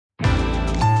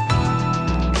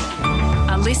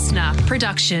listener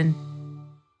production.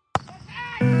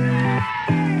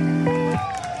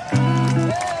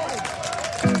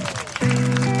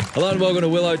 Hello and welcome to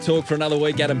Willow Talk for another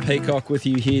week. Adam Peacock with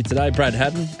you here today. Brad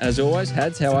Haddon, as always.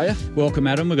 Hads, how are you? Welcome,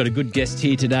 Adam. We've got a good guest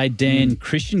here today, Dan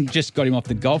Christian. Just got him off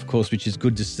the golf course, which is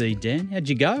good to see. Dan, how'd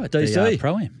you go at the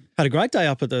Pro-Am? Had a great day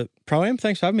up at the Pro-Am.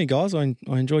 Thanks for having me, guys. I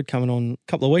enjoyed coming on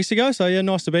a couple of weeks ago, so yeah,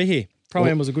 nice to be here.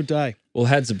 Pro-Am was a good day. Well,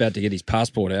 Had's about to get his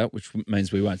passport out, which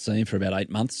means we won't see him for about 8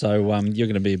 months. So you're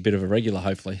going to be a bit of a regular,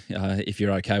 hopefully, if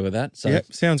you're okay with that. So,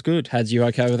 yep, sounds good. Hads, you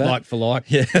okay with that? Like for like.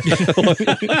 Yeah.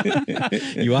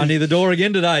 You are near the door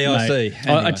again today, I see.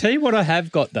 Anyway. I tell you what I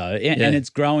have got, though, and it's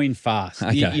growing fast.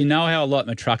 Okay. You know how I like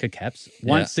my trucker caps.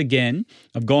 Once again,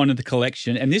 I've gone to the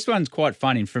collection, and this one's quite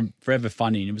funny, from Forever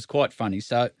Funny, and it was quite funny.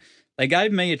 So they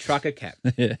gave me a trucker cap.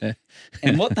 Yeah.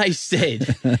 And what they said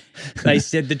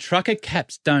the trucker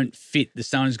caps don't fit. The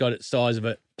someone's got it size of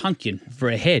a pumpkin for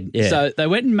a head. Yeah. So they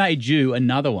went and made you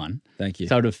another one. Thank you.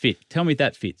 So it'll fit. Tell me if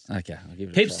that fits. Okay, I'll give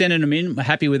it a Keep try. sending them in. We're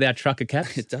happy with our trucker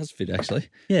caps. It does fit, actually.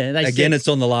 Yeah. Again, it's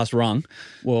on the last rung.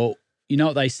 Well, you know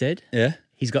what they said? Yeah.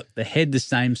 He's got the head the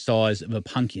same size of a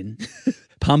pumpkin,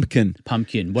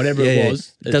 whatever it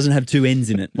was. It doesn't have two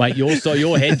ends in it. Wait,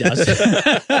 your head does.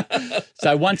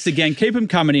 So once again, keep them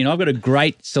coming in. I've got a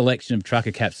great selection of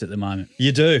trucker caps at the moment.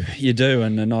 You do,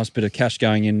 and a nice bit of cash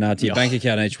going in to your bank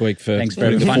account each week for Thanks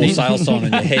very the much. full sales sign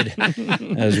on your head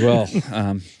as well.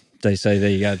 DC, there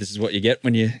you go. This is what you get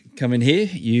when you come in here.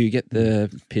 You get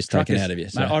the piss taken out of you.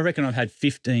 So. Mate, I reckon I've had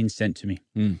 15 sent to me.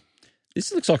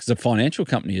 This looks like it's a financial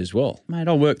company as well. Mate,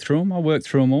 I'll work through them.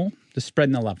 all. Just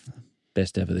spreading the love.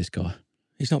 Best ever, this guy.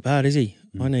 He's not bad, is he?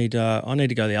 I need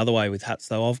to go the other way with hats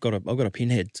though. I've got a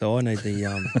pinhead, so I need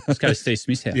the Let's go to Steve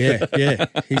Smith's house. yeah.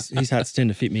 His hats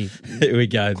tend to fit me. Here we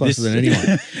go. Closer than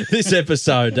anyone. This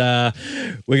episode,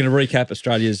 we're going to recap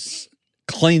Australia's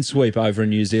clean sweep over in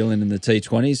New Zealand in the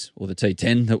T20s, or the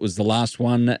T10, that was the last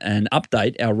one, and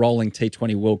update our rolling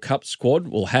T20 World Cup squad.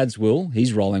 Well, Hads will.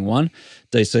 He's rolling one.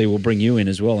 DC will bring you in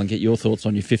as well and get your thoughts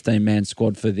on your 15-man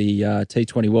squad for the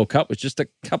T20 World Cup, which is just a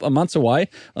couple of months away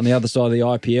on the other side of the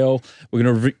IPL. We're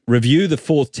going to review the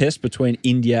fourth test between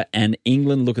India and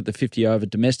England, look at the 50-over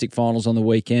domestic finals on the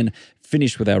weekend,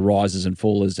 finish with our risers and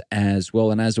fallers as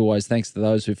well. And as always, thanks to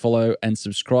those who follow and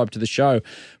subscribe to the show.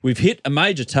 We've hit a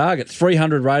major target,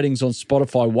 300 ratings on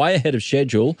Spotify, way ahead of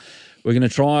schedule. We're going to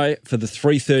try for the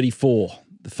 334,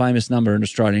 the famous number in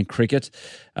Australian cricket,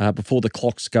 before the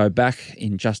clocks go back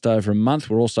in just over a month.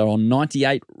 We're also on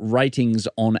 98 ratings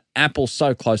on Apple,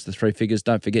 so close to three figures.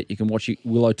 Don't forget, you can watch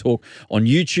Willow Talk on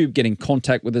YouTube, get in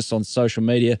contact with us on social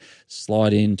media,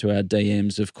 slide into our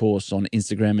DMs, of course, on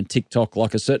Instagram and TikTok,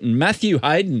 like a certain Matthew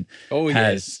Hayden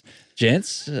has.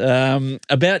 Gents,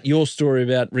 about your story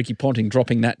about Ricky Ponting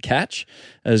dropping that catch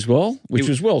as well, which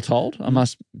was well told, I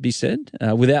must be said.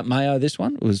 Without Mayo, this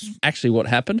one was actually what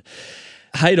happened.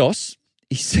 Haydos,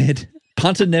 he said,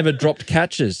 punter never dropped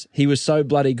catches. He was so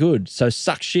bloody good. So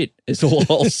suck shit is all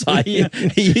I'll say.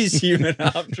 He is human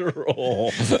after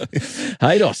all.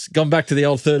 Haydos, gone back to the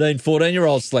old 13,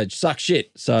 14-year-old sledge. Suck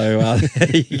shit. So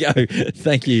there you go.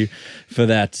 Thank you for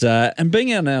that. And being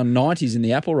in our 90s in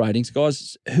the Apple ratings,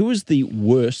 guys, who was the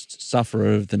worst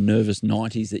sufferer of the nervous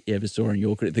 90s that you ever saw in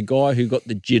your career? The guy who got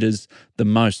the jitters the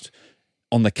most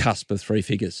on the cusp of three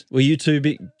figures. Were you two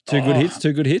good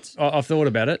hits? I've thought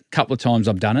about it. A couple of times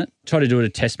I've done it. Tried to do it a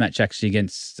test match actually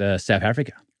against South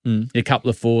Africa. A couple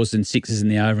of 4s and 6s in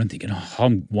the over and thinking,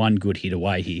 I'm one good hit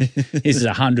away here. This is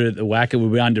 100 at the whacker. We'll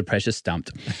be under pressure,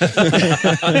 stumped.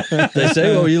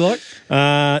 DC, what were you like?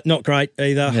 Not great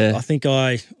either. Yeah. I think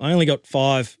I only got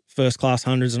 5 first-class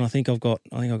hundreds, and I think I've got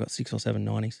 6 or 7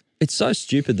 90s. It's so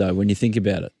stupid, though, when you think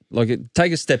about it.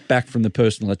 Take a step back from the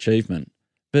personal achievement.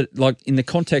 But, in the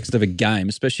context of a game,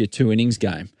 especially a 2-innings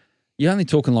game, you're only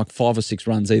talking 5 or 6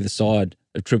 runs either side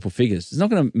of triple figures. It's not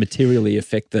going to materially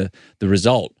affect the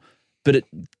result, but it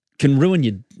can ruin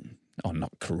your,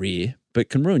 not career, but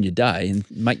can ruin your day and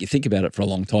make you think about it for a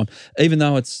long time, even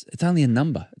though it's only a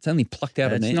number. It's only plucked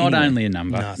out of there. It's not only a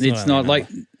number. No, it's not like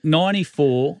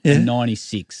 94 and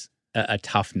 96 are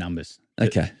tough numbers.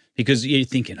 Okay. Because you're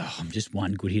thinking, I'm just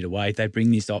one good hit away. If they bring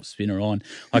this off spinner on,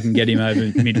 I can get him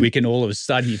over mid-wicket, and all of a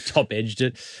sudden you've top-edged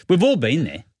it. We've all been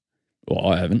there. Well,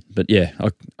 I haven't, but yeah, I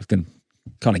can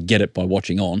kind of get it by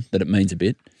watching on that it means a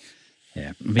bit.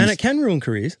 Yeah. And it can ruin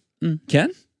careers.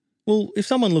 Can? Well, if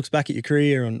someone looks back at your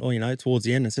career or towards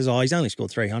the end and says, he's only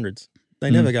scored 300s, they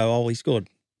never go, he scored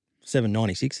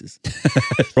 796s.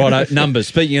 Right, numbers.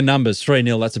 Speaking of numbers,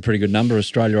 3-0, that's a pretty good number.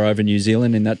 Australia over New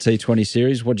Zealand in that T20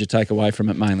 series. What did you take away from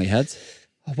it mainly, Hads?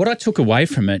 What I took away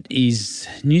from it is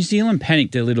New Zealand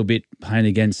panicked a little bit playing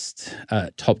against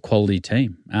a top quality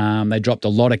team. They dropped a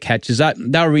lot of catches. They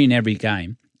were in every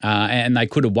game. And they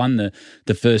could have won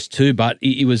the first two, but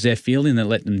it was their fielding that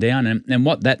let them down. And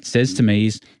what that says to me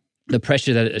is the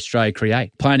pressure that Australia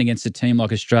create. Playing against a team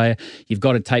like Australia, you've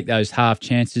got to take those half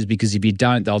chances because if you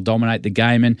don't, they'll dominate the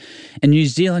game. And New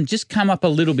Zealand just come up a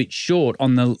little bit short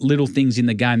on the little things in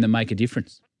the game that make a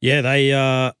difference. Yeah, they.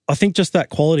 I think just that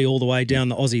quality all the way down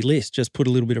the Aussie list just put a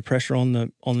little bit of pressure on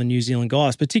the New Zealand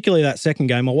guys, particularly that second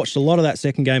game. I watched a lot of that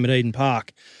second game at Eden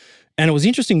Park, and it was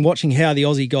interesting watching how the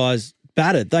Aussie guys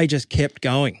batted. They just kept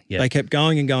going. Yep. They kept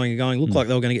going and going and going. Looked like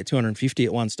they were going to get 250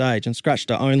 at one stage and scratched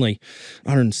to only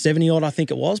 170 odd, I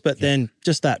think it was. But then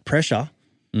just that pressure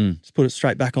just put it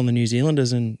straight back on the New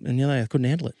Zealanders and they couldn't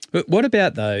handle it. But what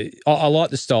about, though, I like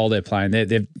the style they're playing.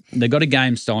 They've got a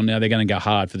game style now. They're going to go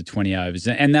hard for the 20 overs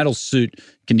and that'll suit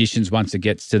conditions once it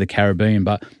gets to the Caribbean.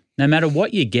 But no matter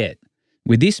what you get,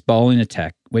 with this bowling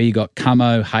attack where you got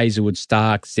Cummo, Hazelwood,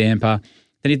 Stark, Zampa,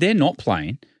 then if they're not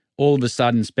playing, all of a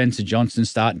sudden Spencer Johnson's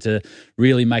starting to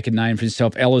really make a name for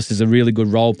himself. Ellis is a really good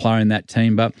role player in that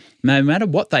team. But no matter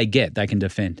what they get, they can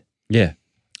defend. Yeah.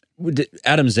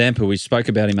 Adam Zampa, we spoke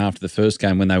about him after the first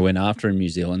game when they went after him, New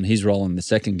Zealand. His role in the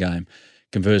second game,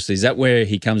 conversely, is that where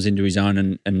he comes into his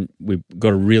own and we've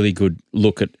got a really good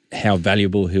look at how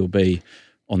valuable he'll be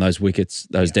on those wickets,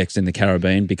 those decks in the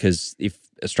Caribbean? Because if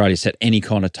Australia set any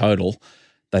kind of total,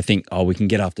 they think, we can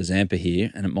get after Zampa here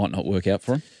and it might not work out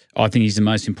for him. I think he's the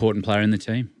most important player in the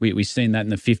team. We've seen that in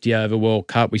the 50-over World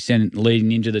Cup. We seen it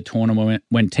leading into the tournament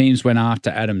when teams went after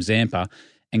Adam Zampa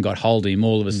and got hold of him,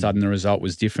 all of a sudden the result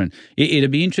was different.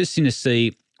 It'd be interesting to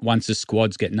see once the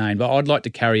squads get named, but I'd like to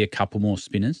carry a couple more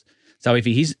spinners. So if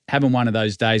he's having one of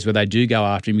those days where they do go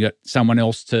after him, you've got someone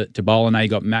else to bowl. I know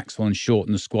you've got Maxwell and Short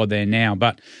in the squad there now,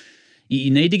 but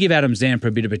you need to give Adam Zampa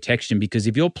a bit of protection because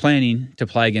if you're planning to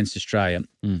play against Australia,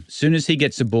 as soon as he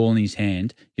gets the ball in his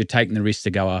hand, you're taking the risk to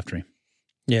go after him.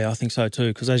 Yeah, I think so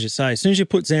too. Because as you say, as soon as you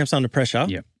put Zamps under pressure,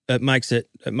 it makes it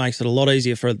a lot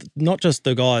easier for not just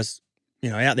the guys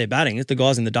out there batting, it's the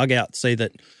guys in the dugout see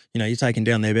that you're taking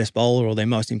down their best bowler or their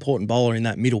most important bowler in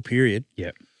that middle period.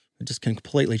 Yeah, it just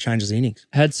completely changes the innings.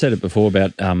 Had said it before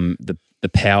about the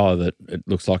power that it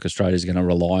looks like Australia's going to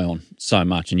rely on so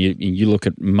much. And you look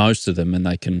at most of them and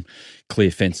they can clear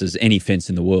fences, any fence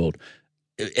in the world.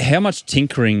 How much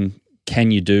tinkering can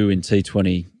you do in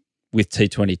T20 with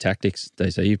T20 tactics,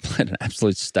 DC? You've played an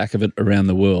absolute stack of it around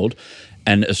the world.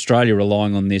 And Australia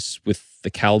relying on this with the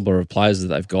calibre of players that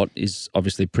they've got is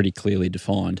obviously pretty clearly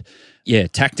defined. Yeah,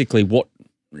 tactically,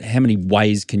 how many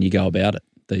ways can you go about it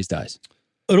these days?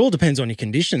 It all depends on your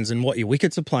conditions and what your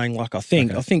wickets are playing like, I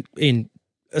think. Okay. I think in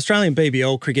Australian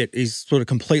BBL cricket is sort of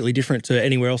completely different to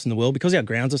anywhere else in the world because our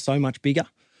grounds are so much bigger.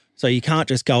 So you can't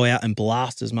just go out and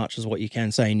blast as much as what you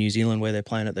can, say, in New Zealand where they're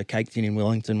playing at the Cake Tin in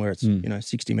Wellington where it's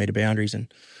 60-metre boundaries.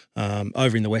 And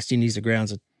over in the West Indies, the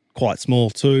grounds are quite small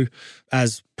too,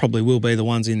 as probably will be the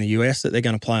ones in the US that they're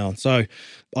going to play on. So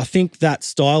I think that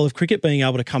style of cricket, being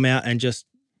able to come out and just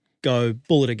go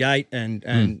bull at a gate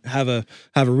and have a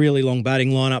really long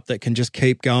batting lineup that can just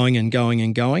keep going and going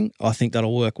and going, I think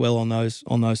that'll work well on those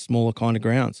smaller kind of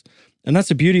grounds. And that's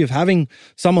the beauty of having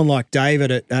someone like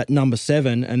David at number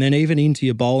 7 and then even into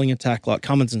your bowling attack like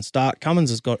Cummins and Stark.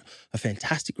 Cummins has got a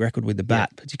fantastic record with the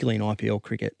bat, particularly in IPL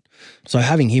cricket. So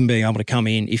having him being able to come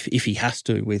in if he has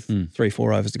to with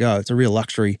 3-4 overs to go, it's a real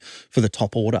luxury for the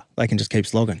top order. They can just keep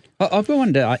slogging. I've got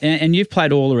one, and you've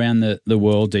played all around the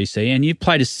world, DC, and you've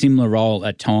played a similar role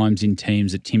at times in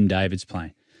teams that Tim David's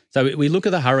playing. So we look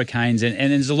at the Hurricanes and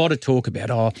there's a lot of talk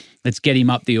about, let's get him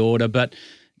up the order, but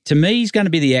to me, he's going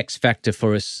to be the X factor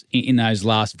for us in those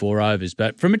last 4 overs.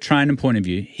 But from a training point of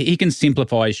view, he can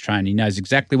simplify his training. He knows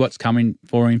exactly what's coming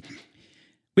for him.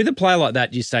 With a player like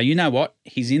that, you say, you know what?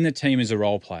 He's in the team as a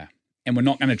role player, and we're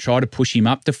not going to try to push him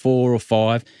up to 4 or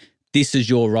 5. This is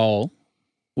your role.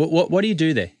 What do you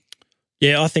do there?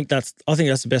 Yeah, I think that's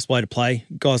the best way to play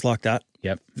guys like that.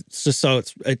 Yep. It's just so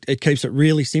it keeps it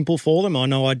really simple for them. I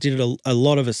know I did a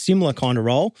lot of a similar kind of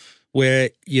role where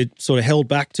you sort of held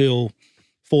back till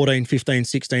 14, 15,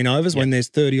 16 overs when there's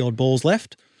 30-odd balls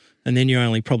left, and then you're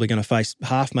only probably going to face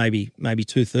half, maybe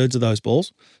 2/3 of those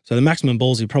balls. So the maximum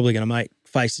balls you're probably going to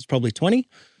face is probably 20.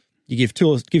 You give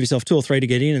yourself 2 or 3 to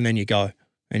get in, and then you go.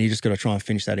 And you just got to try and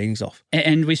finish that innings off.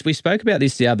 And we spoke about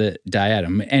this the other day,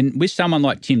 Adam, and with someone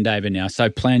like Tim David now, so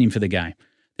planning for the game,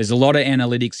 there's a lot of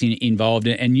analytics involved,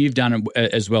 and you've done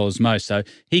it as well as most. So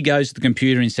he goes to the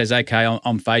computer and says, okay,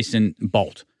 I'm facing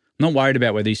Bolt. I'm not worried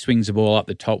about whether he swings the ball up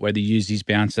the top, whether he uses his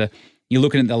bouncer. You're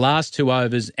looking at the last 2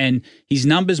 overs and his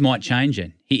numbers might change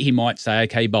then. He might say,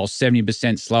 okay, he bowls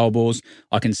 70% slower balls.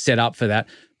 I can set up for that.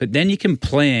 But then you can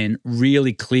plan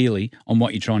really clearly on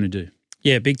what you're trying to do.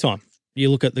 Yeah, big time. You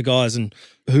look at the guys and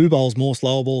who bowls more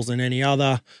slower balls than any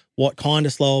other, what kind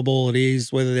of slower ball it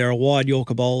is, whether they're a wide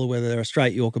Yorker bowler, whether they're a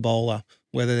straight Yorker bowler,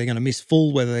 whether they're going to miss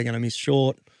full, whether they're going to miss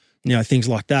short, things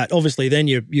like that. Obviously, then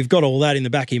you've got all that in the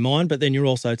back of your mind, but then you're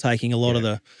also taking a lot of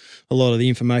the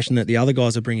information that the other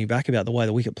guys are bringing back about the way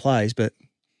the wicket plays. But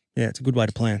yeah, it's a good way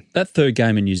to plan. That third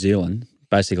game in New Zealand,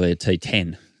 basically a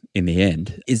T10 in the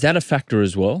end, is that a factor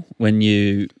as well when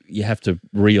you have to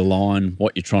realign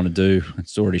what you're trying to do?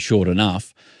 It's already short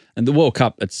enough. And the World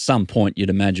Cup, at some point, you'd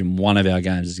imagine one of our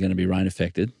games is going to be rain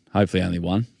affected. Hopefully only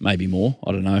one, maybe more.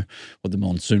 I don't know what the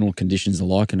monsoonal conditions are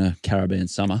like in a Caribbean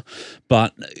summer.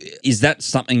 But is that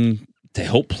something to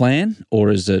help plan,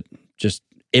 or is it just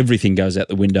everything goes out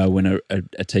the window when a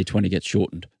T20 gets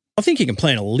shortened? I think you can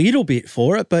plan a little bit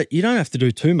for it, but you don't have to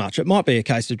do too much. It might be a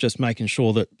case of just making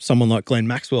sure that someone like Glenn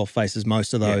Maxwell faces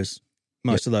most of those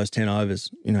of those 10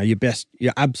 overs.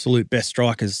 Your absolute best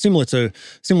strikers, similar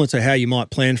to how you might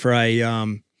plan for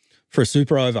a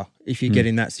super over if you get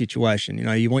in that situation.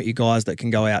 You want your guys that can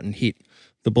go out and hit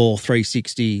the ball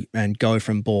 360 and go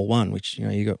from ball one, which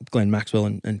you got Glenn Maxwell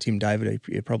and Tim David.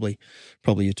 You're probably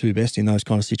your two best in those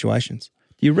kind of situations.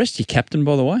 Do you rest your captain,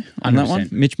 by the way, on 100%. that one?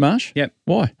 Mitch Marsh? Yep.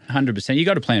 Why? 100%. You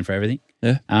got to plan for everything.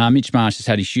 Yeah. Mitch Marsh has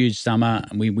had a huge summer.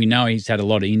 We know he's had a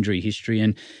lot of injury history,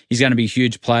 and he's going to be a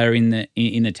huge player in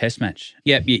the Test match.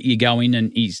 Yep, you go in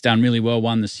and he's done really well,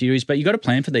 won the series, but you got to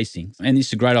plan for these things. And this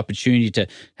is a great opportunity to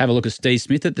have a look at Steve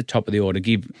Smith at the top of the order,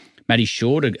 give Matty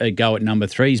Short a go at number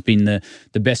 3. He's been the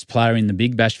best player in the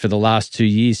Big Bash for the last 2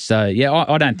 years. So, yeah,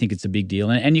 I don't think it's a big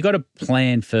deal. And you got to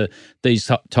plan for these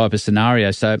type of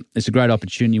scenarios. So it's a great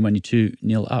opportunity when you're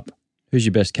 2-0 up. Who's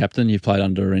your best captain you've played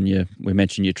under? And we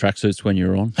mentioned your tracksuits when you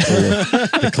were on.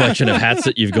 The collection of hats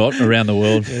that you've got around the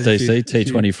world, DC,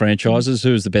 T20 franchises.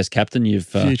 Who's the best captain you've...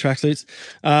 few tracksuits.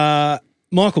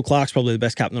 Michael Clark's probably the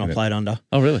best captain I played under.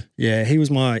 Oh, really? Yeah, he was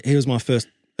my first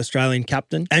Australian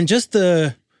captain. And just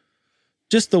the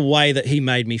way that he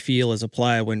made me feel as a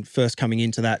player when first coming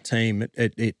into that team,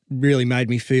 it really made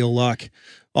me feel like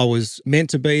I was meant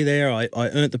to be there. I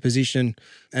earned the position,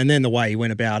 and then the way he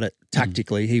went about it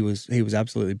tactically, he was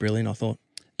absolutely brilliant, I thought.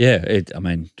 Yeah,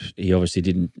 he obviously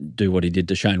didn't do what he did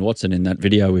to Shane Watson in that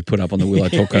video we put up on the Willow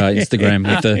Talk Instagram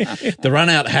with the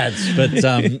run-out hats. But,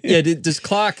 does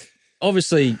Clark...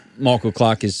 Obviously, Michael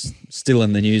Clark is still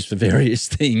in the news for various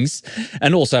things,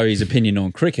 and also his opinion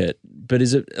on cricket. But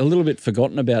is it a little bit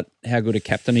forgotten about how good a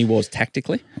captain he was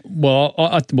tactically? Well,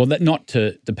 not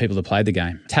to the people that played the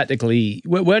game. Tactically,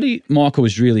 Michael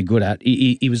was really good at.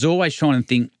 He was always trying to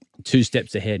think 2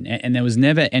 steps ahead, and there was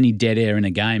never any dead air in a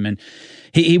game. And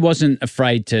he wasn't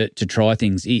afraid to try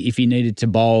things. If he needed to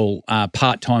bowl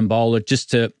part-time bowler just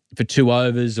for 2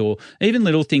 overs, or even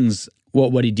little things.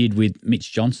 What he did with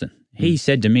Mitch Johnson. He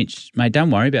said to Mitch, mate,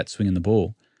 don't worry about swinging the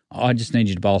ball. I just need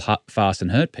you to bowl fast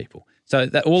and hurt people. So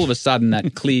that all of a sudden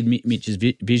that cleared Mitch's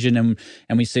vision,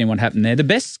 and we seen what happened there. The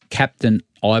best captain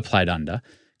I played under,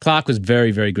 Clark was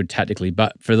very, very good tactically,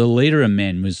 but for the leader of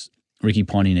men was Ricky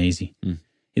Pontianeezy.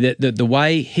 The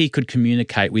way he could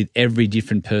communicate with every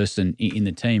different person in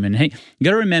the team. And you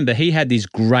got to remember, he had this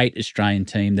great Australian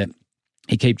team that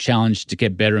he kept challenged to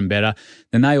get better and better.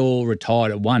 Then they all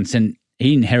retired at once, and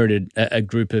he inherited a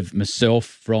group of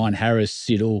myself, Ryan Harris,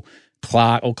 Siddle,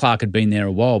 Clark. Or Clark had been there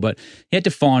a while, but he had to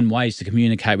find ways to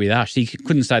communicate with us. He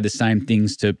couldn't say the same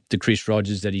things to Chris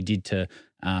Rogers that he did to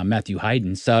Matthew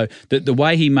Hayden. So the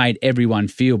way he made everyone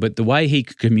feel, but the way he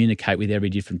could communicate with every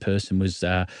different person was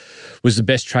the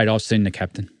best trait I've seen in the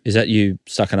captain. Is that you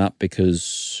sucking up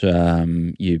because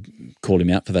you called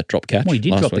him out for that drop catch? Well, he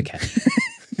did drop the catch.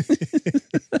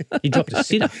 He dropped a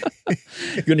sitter.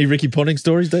 You got any Ricky Ponting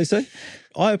stories, DC?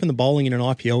 I opened the bowling in an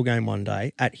IPL game one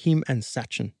day at him and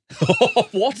Sachin.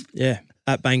 What? Yeah,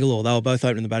 at Bangalore. They were both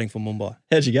opening the batting for Mumbai.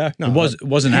 How'd you go? No, it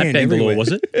wasn't at Bangalore, everywhere.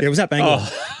 was it? Yeah, it was at Bangalore.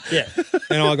 Yeah,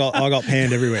 and I got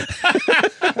panned everywhere.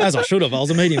 As I should have. I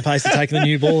was a medium pace to take the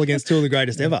new ball against 2 of the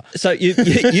greatest ever. So you've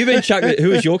been chucked. Who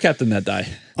was your captain that day?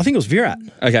 I think it was Virat.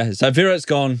 Okay, so Virat's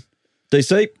gone.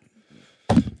 DC,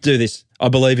 do this. I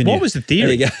believe in you. What was the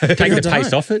theory? There you go. Take the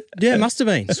pace off it? Yeah, it must have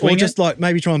been. Swing or just like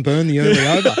maybe try and burn the early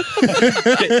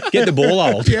over. Get the ball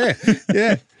old. Yeah.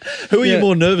 Who are you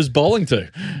more nervous bowling to?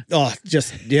 Oh,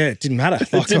 it didn't matter.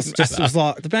 Like, it was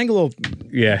like the Bangalore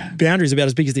boundary is about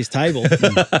as big as this table.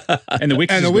 And the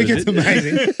wicket's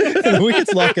amazing. And the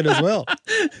wicket's like it as well.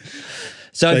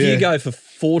 So if you go for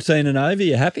 14 and over,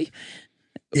 you're happy?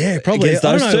 Yeah, probably. against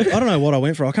those two? I don't know what I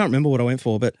went for. I can't remember what I went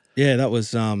for, but yeah, that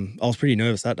was. I was pretty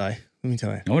nervous that day. Let me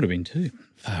tell you, I would have been too.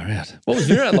 Far out. What was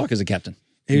Virat like as a captain?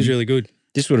 he was really good.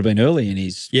 This would have been early in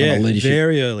his kind of leadership.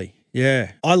 Very early.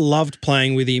 Yeah, I loved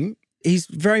playing with him. He's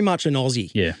very much an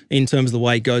Aussie in terms of the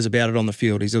way he goes about it on the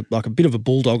field. He's like a bit of a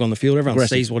bulldog on the field. Everyone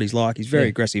sees what he's like. He's very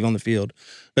aggressive on the field.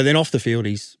 But then off the field,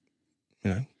 he's,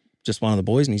 just one of the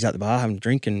boys, and he's at the bar having a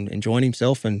drink and enjoying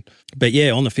himself. But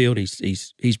yeah, on the field,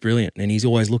 he's brilliant, and he's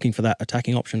always looking for that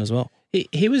attacking option as well.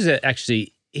 He was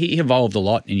actually... He evolved a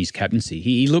lot in his captaincy.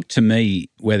 He looked to me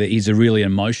whether he's a really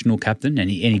emotional captain and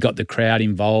he got the crowd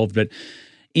involved. But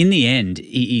in the end,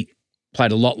 he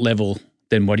played a lot level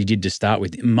than what he did to start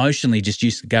with. Emotionally, just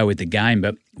used to go with the game.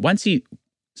 But once he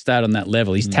started on that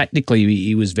level, tactically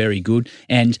he was very good,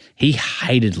 and he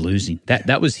hated losing.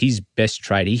 That was his best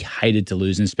trait. He hated to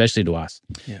lose, and especially to us.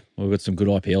 Yeah, well, we've got some good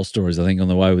IPL stories, I think, on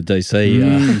the way with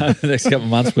DC over the next couple of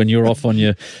months when you're off on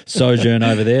your sojourn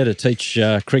over there to teach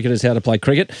cricketers how to play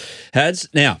cricket. Hads,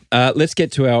 now let's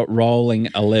get to our rolling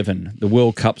 11, the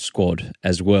World Cup squad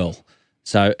as well.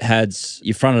 So, Hads,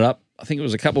 you fronted up, I think it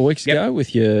was a couple of weeks ago,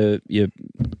 with your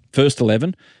first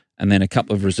 11 and then a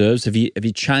couple of reserves. Have you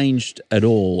changed at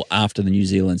all after the New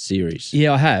Zealand series?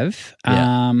 Yeah, I have.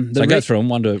 Yeah. So go through them,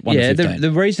 1 to 15.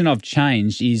 The reason I've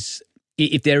changed is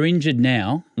if they're injured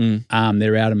now,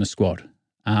 they're out of my squad.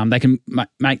 They can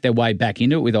make their way back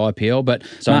into it with IPL. But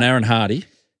so Aaron Hardy,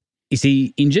 is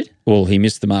he injured? Well, he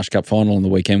missed the Marsh Cup final on the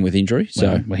weekend with injury.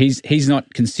 So he's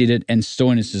not considered, and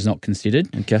Stoinis is not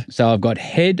considered. Okay. So I've got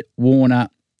Head, Warner,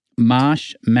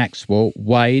 Marsh, Maxwell,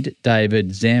 Wade,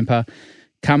 David, Zampa,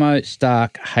 Camo,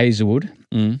 Stark, Hazelwood,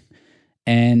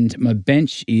 and my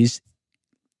bench is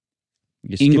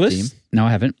Inglis. No, I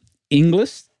haven't.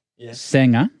 Inglis,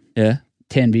 Sanger,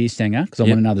 Tanvir Sanger, because I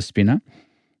want another spinner.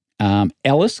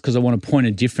 Ellis, because I want to point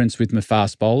a difference with my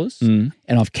fast bowlers. And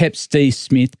I've kept Steve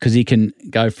Smith because he can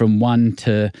go from 1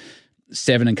 to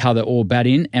 7 and cover all bat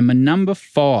in. And my number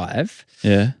 5,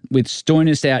 with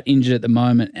Stoinis out injured at the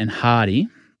moment and Hardy,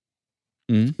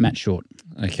 Matt Short.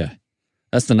 Okay.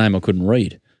 That's the name I couldn't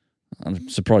read. I'm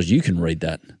surprised you can read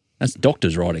that. That's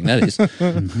doctor's writing, that is.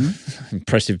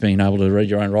 Impressive being able to read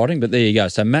your own writing, but there you go.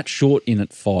 So Matt Short in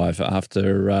at 5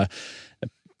 after a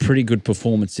pretty good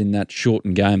performance in that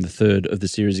shortened game, the third of the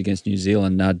series against New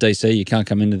Zealand. DC, you can't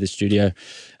come into the studio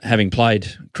having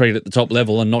played cricket at the top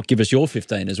level and not give us your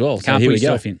 15 as well. Can't put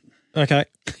yourself in. Okay.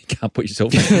 Can't put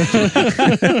yourself in.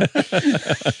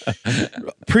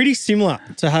 Pretty similar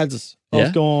to Hads.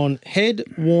 I've gone Head,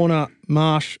 Warner,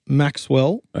 Marsh,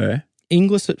 Maxwell,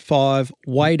 Inglis at 5,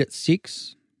 Wade at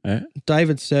 6,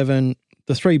 David 7,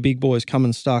 the 3 big boys,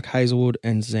 Cummins, Stark, Hazelwood,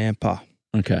 and Zampa.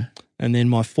 Okay. And then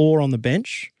my 4 on the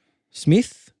bench,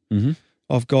 Smith.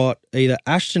 I've got either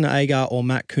Ashton Agar or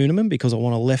Matt Kuhneman because I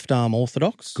want a left-arm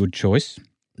orthodox. Good choice.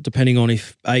 Depending on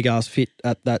if Agar's fit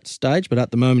at that stage, but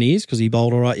at the moment he is because he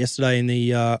bowled all right yesterday in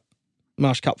the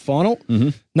Marsh Cup final.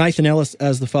 Nathan Ellis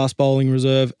as the fast bowling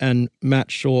reserve and Matt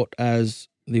Short as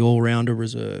the all-rounder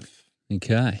reserve.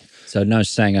 Okay. So no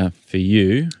Sanger for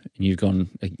you, and you've gone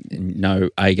no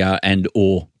Agar and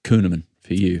or Kuhneman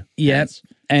for you. Yeah,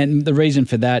 and the reason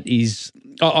for that is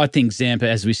I think Zampa,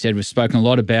 as we said, we've spoken a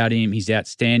lot about him. He's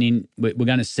outstanding. We're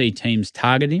going to see teams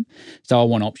target him, so I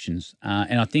want options.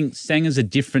 And I think Sanger's a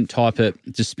different type of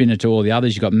spinner to all the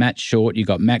others. You've got Matt Short, you've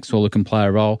got Maxwell who can play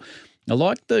a role. I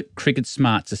like the cricket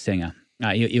smarts of Sanger.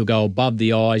 He'll go above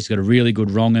the eye. He's got a really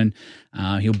good wrong-un.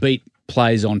 He'll beat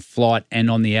players on flight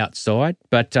and on the outside.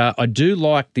 But I do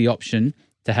like the option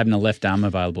to having a left arm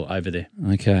available over there.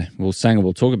 Okay. Well, Sanger,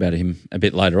 we'll talk about him a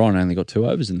bit later on. Only got 2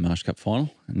 overs in the Marsh Cup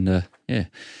final. And,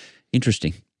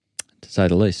 interesting, to say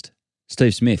the least.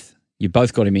 Steve Smith, you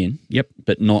both got him in. Yep.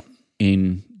 But not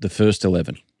in the first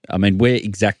 11. I mean, where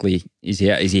exactly is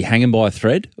he at? Is he hanging by a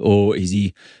thread, or is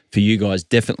he, for you guys,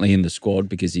 definitely in the squad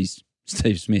because he's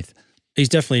Steve Smith? He's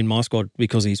definitely in my squad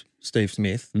because he's Steve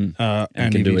Smith. And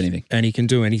can do anything. And he can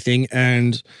do anything.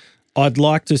 And I'd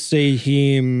like to see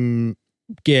him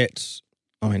get,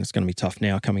 I mean, it's going to be tough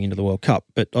now coming into the World Cup,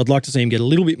 but I'd like to see him get a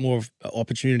little bit more of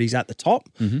opportunities at the top.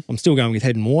 I'm still going with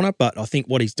Head and Warner, but I think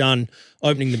what he's done,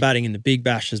 opening the batting in the Big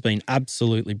Bash, has been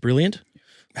absolutely brilliant.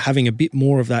 Having a bit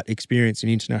more of that experience in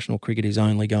international cricket is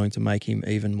only going to make him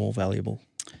even more valuable.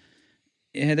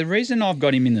 Yeah, the reason I've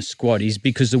got him in the squad is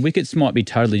because the wickets might be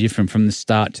totally different from the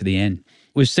start to the end.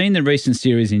 We've seen the recent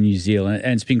series in New Zealand,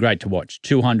 and it's been great to watch.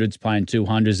 200s playing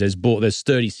 200s. There's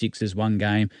 36s one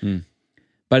game.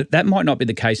 But that might not be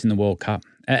the case in the World Cup.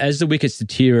 As the wickets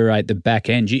deteriorate the back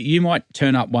end, you might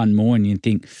turn up one more and you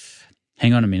think,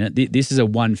 hang on a minute, this is a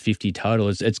 150 total.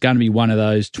 It's going to be one of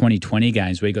those 2020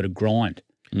 games where you got to grind.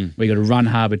 We got to run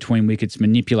hard between wickets,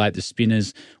 manipulate the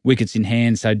spinners, wickets in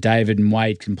hand, so David and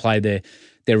Wade can play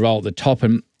their role at the top.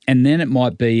 And then it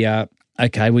might be,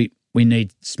 okay, we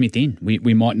need Smith in.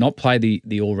 We might not play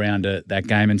the all-rounder that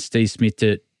game and Steve Smith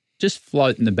to just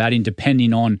float in the batting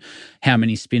depending on how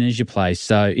many spinners you play.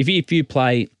 So if you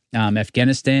play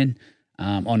Afghanistan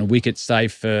on a wicket, say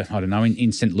for, I don't know,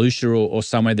 in St. Lucia or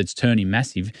somewhere that's turning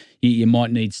massive, you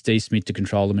might need Steve Smith to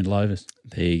control the middle overs.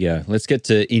 There you go. Let's get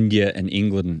to India and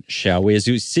England, shall we? As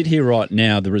we sit here right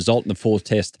now, the result in the fourth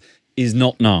test is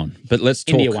not known. But let's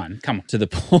talk India won. Come on. To the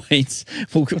points.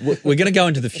 We're going to go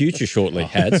into the future shortly,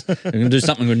 Hads. We're going to do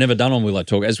something we've never done on Willow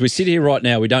Talk. As we sit here right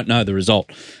now, we don't know the result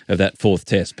of that fourth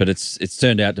test, but it's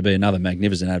turned out to be another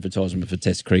magnificent advertisement for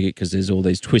Test cricket because there's all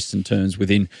these twists and turns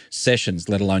within sessions,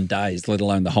 let alone days, let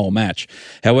alone the whole match.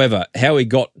 However, how we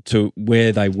got to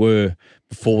where they were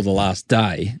before the last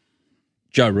day,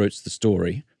 Joe Root's the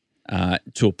story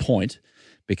to a point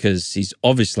because he's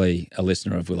obviously a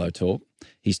listener of Willow Talk.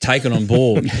 He's taken on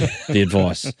board the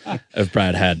advice of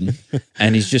Brad Haddon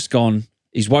and he's just gone,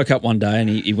 he's woke up one day and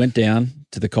he went down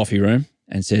to the coffee room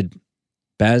and said,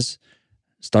 Baz,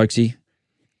 Stokesy,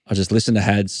 I just listened to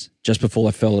Hads just before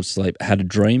I fell asleep. I had a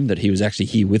dream that he was actually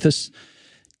here with us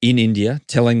in India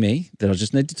telling me that I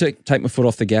just need to take my foot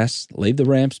off the gas, leave the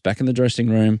ramps, back in the dressing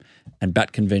room and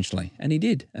bat conventionally. And he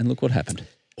did. And look what happened.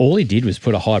 All he did was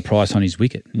put a high price on his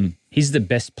wicket. He's the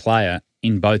best player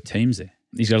in both teams there.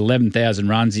 He's got 11,000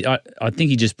 runs. I think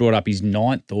he just brought up his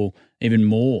 9th or even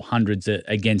more hundreds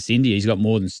against India. He's got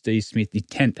more than Steve Smith, his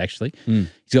 10th actually.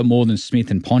 He's got more than Smith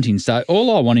and Ponting. So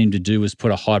all I want him to do was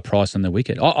put a high price on the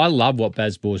wicket. I love what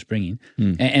Bazball's bringing.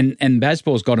 And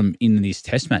Bazball's got him in this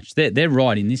test match. They're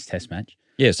right in this test match.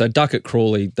 Yeah, so Duckett,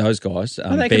 Crawley, those guys,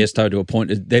 Bairstow to a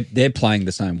point, they're playing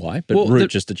the same way, but Root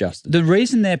just adjusted. The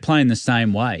reason they're playing the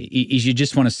same way is you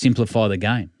just want to simplify the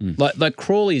game. Like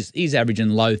Crawley's, he's averaging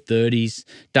low 30s,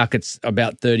 Duckett's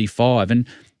about 35, and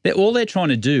all they're trying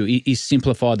to do is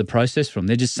simplify the process for them.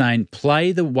 They're just saying,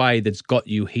 play the way that's got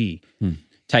you here.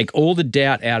 Take all the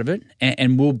doubt out of it,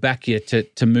 and we'll back you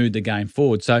to move the game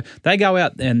forward. So they go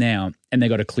out there now, and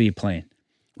they've got a clear plan.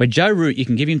 Where Joe Root, you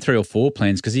can give him 3 or 4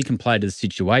 plans because he can play to the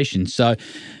situation. So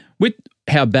with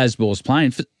how Bazball's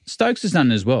playing, Stokes has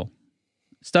done it as well.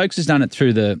 Stokes has done it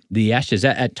through the Ashes.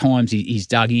 At times he's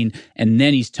dug in and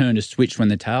then he's turned a switch when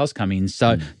the tails come in.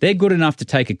 So they're good enough to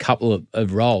take a couple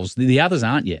of roles. The others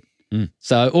aren't yet.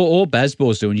 So all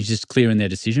Bazball's doing is just clearing their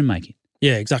decision-making.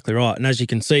 Yeah, exactly right. And as you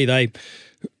can see,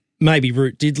 maybe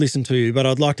Root did listen to you, but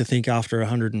I'd like to think after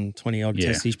 120-odd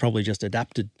tests, he's probably just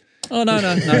adapted. Oh, no.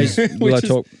 He's Willow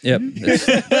Talk. Yep.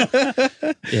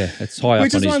 It's high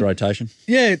up on his rotation.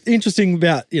 Yeah, interesting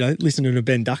about, listening to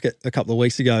Ben Duckett a couple of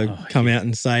weeks ago come out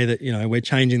and say that, we're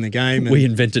changing the game. And we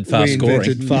invented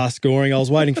fast scoring. I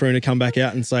was waiting for him to come back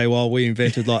out and say, well, we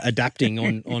invented adapting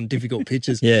on difficult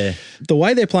pitches. Yeah. The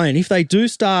way they're playing, if they do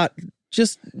start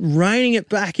just reining it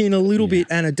back in a little bit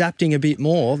and adapting a bit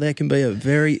more, there can be a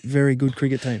very, very good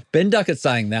cricket team. Ben Duckett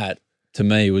saying that, to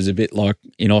me, was a bit like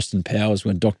in Austin Powers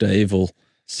when Dr. Evil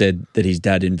said that his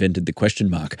dad invented the question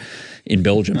mark in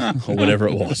Belgium or whatever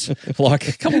it was.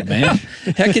 Like, come on, man.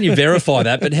 How can you verify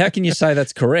that? But how can you say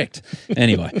that's correct?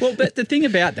 Anyway. Well, but the thing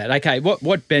about that, okay,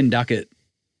 what Ben Duckett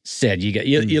said,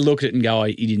 you look at it and go,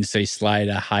 you didn't see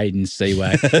Slater, Hayden,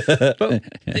 Seawag. But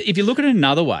if you look at it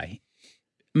another way,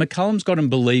 McCullum's got him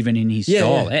believing in his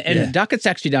style. And Duckett's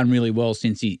actually done really well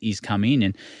since he's come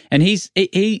in. And he's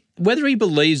whether he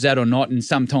believes that or not, and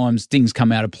sometimes things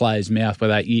come out of players' mouth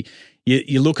where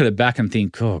you look at it back and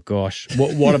think, oh, gosh,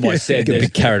 what have I said? Get a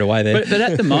bit carried away there. But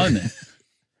at the moment,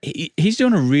 he's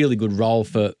doing a really good role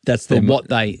for what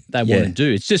they want to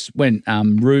do. It's just when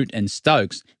Root and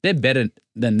Stokes, they're better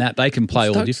than that. They can play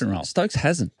all different roles. Stokes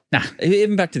hasn't. Nah.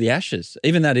 Even back to the Ashes,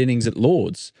 even that innings at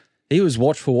Lords, he was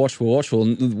watchful.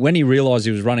 And when he realised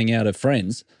he was running out of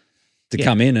friends to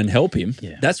come in and help him,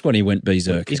 that's when he went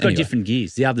berserk. He's got different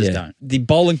gears. The others don't. The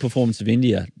bowling performance of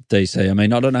India, DC, I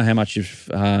mean, I don't know how much you've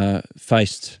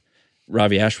faced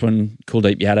Ravi Ashwin,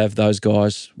 Kuldeep Yadav, those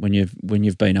guys, when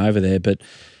you've been over there, but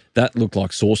that looked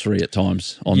like sorcery at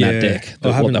times on that deck,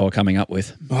 what they were coming up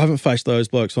with. I haven't faced those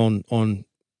blokes on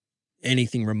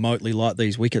anything remotely like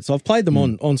these wickets. I've played them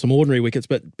on some ordinary wickets,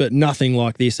 but nothing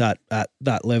like this at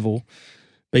that level.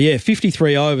 But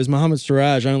 53 overs. Mohammad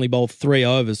Siraj only bowled 3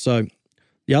 overs, so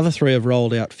the other 3 have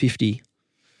rolled out 50.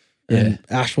 And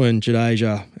Ashwin,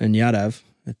 Jadeja, and Yadav,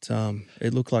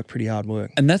 it looked like pretty hard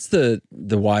work. And that's the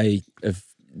way of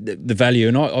the value,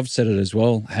 and I've said it as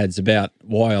well, Hads, about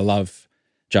why I love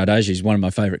Jadeja. He's one of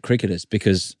my favourite cricketers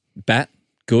because bat,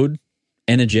 good,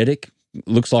 energetic,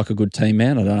 looks like a good team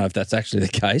man. I don't know if that's actually the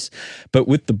case. But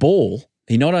with the ball,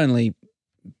 he not only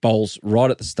bowls right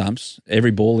at the stumps,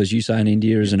 every ball, as you say, in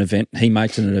India is an event. He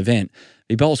makes it an event.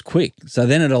 He bowls quick. So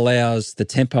then it allows the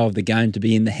tempo of the game to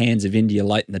be in the hands of India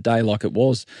late in the day like it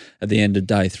was at the end of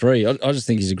day 3. I just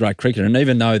think he's a great cricketer. And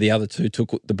even though the other two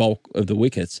took the bulk of the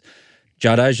wickets,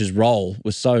 Jadeja's role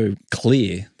was so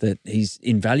clear that he's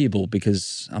invaluable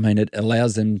because, I mean, it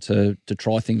allows them to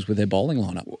try things with their bowling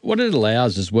lineup. What it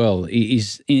allows as well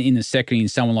is in the second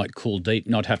innings, someone like Kuldeep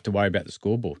not have to worry about the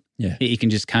scoreboard. Yeah. He can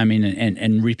just come in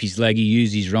and rip his leg. He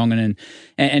used his wrong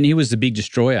and he was the big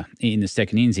destroyer in the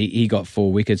second innings. He got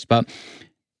 4 wickets. But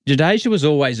Jadeja was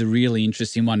always a really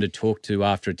interesting one to talk to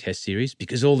after a test series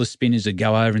because all the spinners would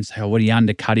go over and say, what are you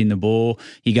undercutting the ball?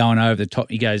 You're going over the top.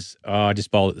 He goes, I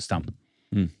just bowl at the stump.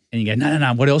 And you go,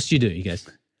 no, what else do you do? He goes,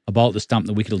 I bowl at the stump,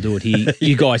 the wicket will do it.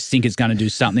 You guys think it's going to do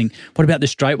something. What about the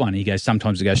straight one? He goes,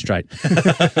 sometimes it goes straight.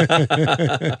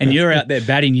 And you're out there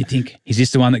batting, you think, is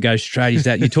this the one that goes straight? Is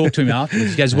that? You talk to him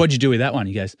afterwards. He goes, what'd you do with that one?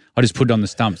 He goes, I just put it on the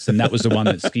stumps, and that was the one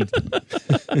that skid.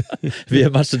 Have you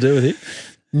had much to do with it?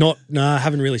 No, I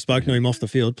haven't really spoken to him off the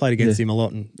field. Played against him a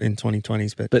lot in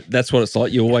 2020s. But that's what it's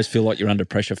like. You always feel like you're under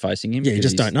pressure facing him. Yeah, you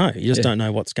just don't know. You just don't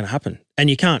know what's going to happen. And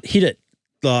you can't hit it.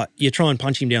 Like, you try and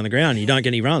punch him down the ground and you don't get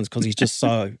any runs because he's just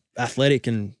so athletic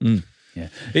and... Yeah,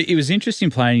 it was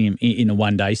interesting playing him in a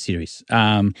one-day series.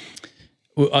 We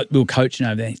were coaching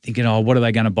over there thinking, what are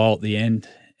they going to bowl at the end?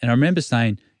 And I remember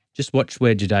saying, just watch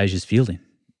where Jadeja's fielding.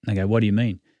 And they go, what do you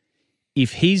mean?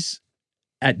 If he's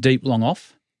at deep long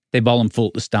off, they bowl him full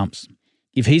at the stumps.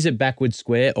 If he's at backward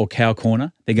square or cow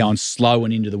corner, they're going slow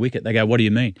and into the wicket. They go, what do you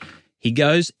mean? He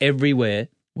goes everywhere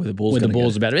where the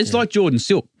ball's about. It's like Jordan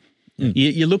Silk.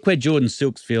 You look where Jordan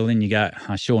Silk's fielding, you go,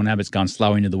 Sean Abbott's going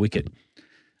slow into the wicket.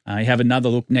 You have another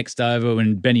look next over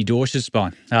when Benny Dorsh's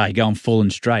spine. You're going full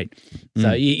and straight.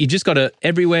 So you just got to,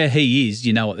 everywhere he is,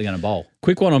 you know what they're going to bowl.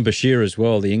 Quick one on Bashir as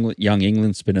well, the young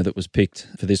England spinner that was picked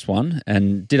for this one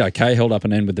and did okay, held up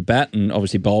an end with the bat and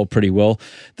obviously bowled pretty well.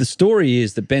 The story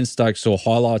is that Ben Stokes saw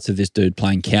highlights of this dude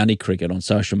playing county cricket on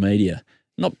social media.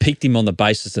 Not picked him on the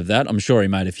basis of that. I'm sure he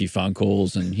made a few phone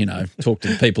calls and, talked to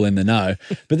the people in the know.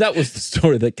 But that was the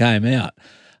story that came out.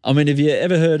 I mean, have you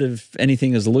ever heard of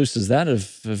anything as loose as that,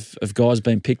 of guys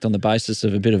being picked on the basis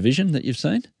of a bit of vision that you've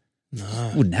seen?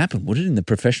 No. Wouldn't happen, would it, in the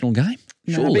professional game?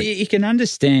 Surely. No, but you can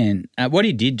understand what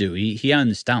he did do. He owned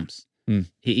the stumps.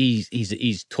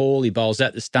 He's tall, he bowls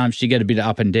at the stumps. You get a bit of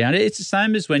up and down. It's the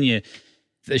same as when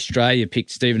Australia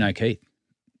picked Stephen O'Keefe.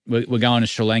 We're going to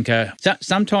Sri Lanka.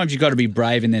 Sometimes you've got to be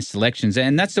brave in their selections,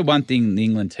 and that's the one thing the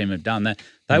England team have done. That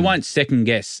they won't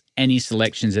second-guess any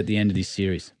selections at the end of this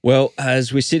series. Well,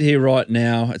 as we sit here right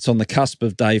now, it's on the cusp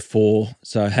of day 4.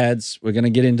 So, Hads, we're going to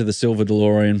get into the Silver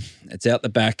DeLorean. It's out the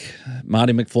back.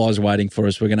 Marty McFly's waiting for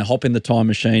us. We're going to hop in the time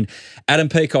machine. Adam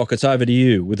Peacock, it's over to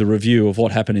you with a review of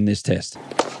what happened in this test.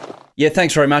 Yeah,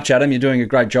 thanks very much, Adam. You're doing a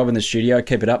great job in the studio.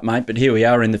 Keep it up, mate. But here we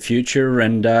are in the future,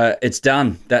 and it's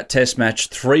done. That test match,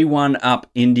 3-1 up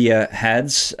India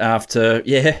Hads after,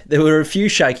 there were a few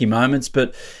shaky moments,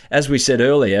 but as we said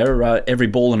earlier, every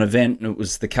ball an event, and it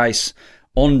was the case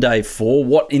on day 4.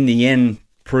 What in the end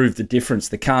proved the difference?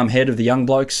 The calm head of the young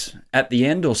blokes at the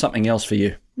end, or something else for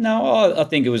you? No, I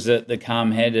think it was the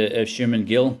calm head of Shuman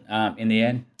Gill in the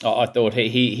end. I thought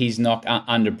his knock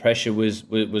under pressure was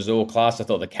all class. I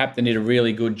thought the captain did a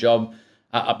really good job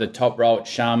up the top row at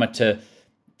Sharma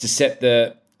to set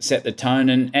the tone.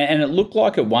 And it looked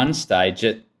like at one stage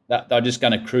that they're just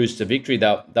going to cruise to victory.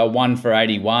 They won for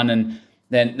 81, and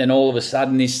then all of a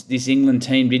sudden this England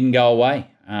team didn't go away.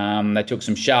 They took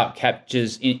some sharp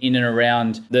captures in and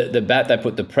around the bat. They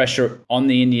put the pressure on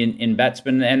the Indian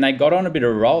batsmen, and they got on a bit of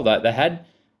a roll. They had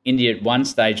India at one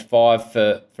stage 5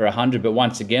 for 100, but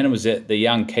once again it was the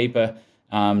young keeper,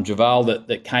 Javal,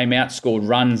 that came out, scored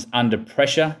runs under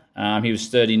pressure. He was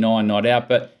 39 not out,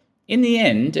 but in the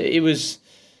end it was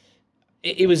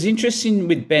interesting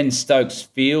with Ben Stokes'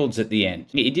 fields at the end.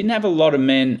 He didn't have a lot of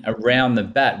men around the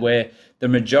bat where the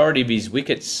majority of his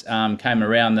wickets came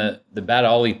around the bat.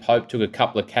 Ollie Pope took a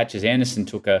couple of catches. Anderson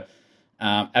took a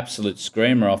absolute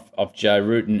screamer off Joe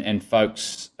Root, and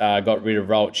folks got rid of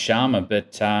Rohit Sharma.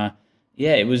 But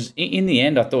it was in the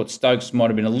end, I thought Stokes might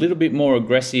have been a little bit more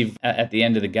aggressive at the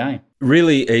end of the game.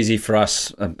 Really easy for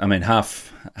us. I mean,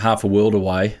 half a world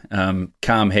away.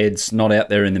 Calm heads, not out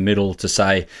there in the middle to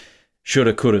say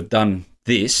shoulda, could have done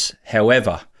this.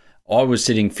 However, I was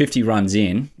sitting 50 runs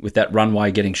in with that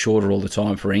runway getting shorter all the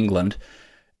time for England,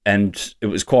 and it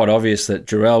was quite obvious that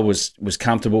Jarrell was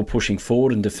comfortable pushing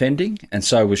forward and defending, and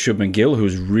so was Shubman Gill, who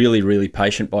was really, really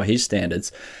patient by his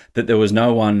standards, that there was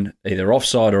no one either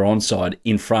offside or onside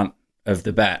in front of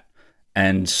the bat.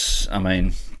 And, I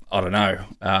mean, I don't know.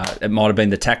 It might have been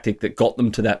the tactic that got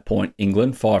them to that point,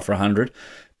 England, 5 for 100.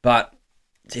 But,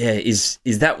 yeah, is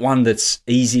that one that's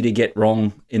easy to get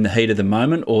wrong in the heat of the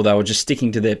moment, or they were just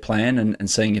sticking to their plan and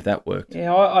seeing if that worked?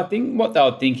 Yeah, I think what they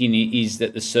were thinking is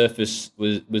that the surface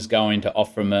was going to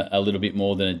offer them a little bit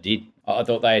more than it did. I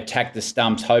thought they attacked the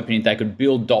stumps, hoping if they could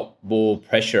build dot ball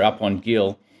pressure up on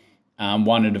Gill,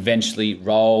 one would eventually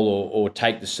roll or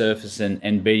take the surface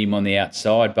and beat him on the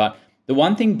outside. But the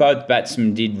one thing both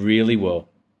batsmen did really well,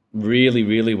 really,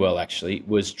 really well actually,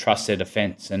 was trust their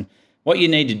defence. And what you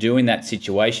need to do in that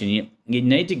situation, you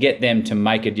need to get them to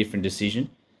make a different decision.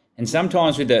 And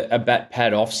sometimes with a bat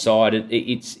pad offside,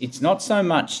 it's not so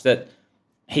much that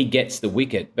he gets the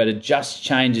wicket, but it just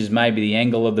changes maybe the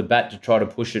angle of the bat to try to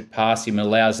push it past him and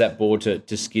allows that ball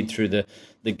to skid through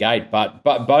the gate. But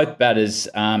both batters,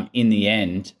 in the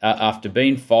end, after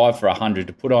being 5 for 100,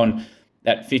 to put on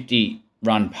that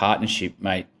 50-run partnership,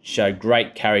 mate, showed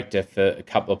great character for a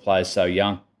couple of players so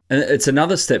young. And it's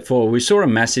another step forward. We saw a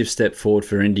massive step forward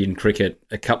for Indian cricket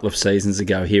a couple of seasons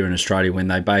ago here in Australia when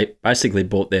they basically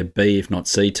brought their B, if not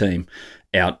C team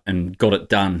out and got it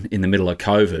done in the middle of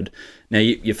COVID. Now,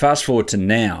 you fast forward to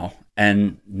now,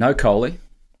 and no Kohli,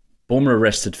 Bumrah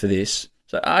rested for this.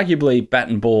 So arguably bat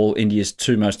and ball, India's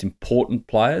two most important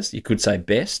players, you could say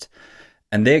best,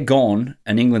 and they're gone,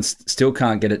 and England still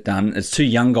can't get it done. It's two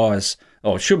young guys.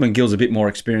 Oh, Shubman Gill's a bit more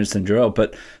experienced than Jarrell,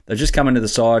 but they've just come into the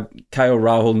side. KL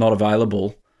Rahul not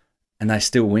available, and they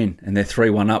still win. And they're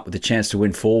 3-1 up with a chance to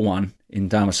win 4-1 in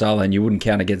Dharmasala, and you wouldn't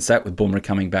count against that with Bumrah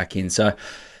coming back in. So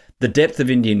the depth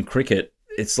of Indian cricket,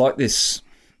 it's like this,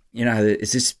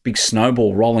 it's this big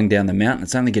snowball rolling down the mountain.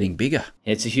 It's only getting bigger.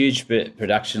 It's a huge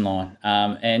production line.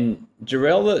 And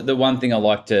Jarrell, the one thing I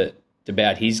liked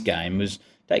about his game was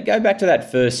they go back to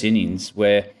that first innings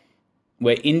where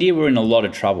India were in a lot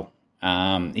of trouble.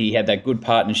 He had that good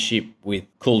partnership with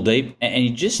Kuldeep, and you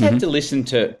just had to listen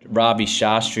to Ravi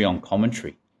Shastri on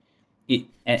commentary. And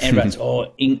everyone's,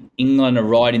 England are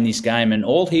right in this game. And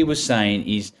all he was saying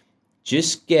is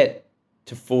just get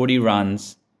to 40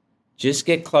 runs, just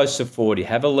get close to 40,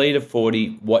 have a lead of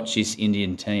 40, watch this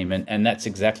Indian team. And that's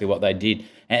exactly what they did.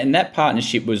 And that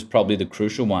partnership was probably the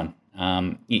crucial one.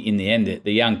 In the end,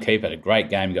 the young keeper had a great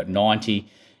game. He got 90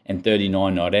 and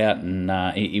 39 not out,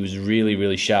 and he was really,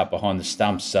 really sharp behind the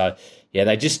stumps. So, yeah,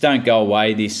 they just don't go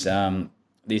away, this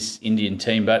Indian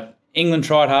team. But England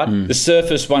tried hard. The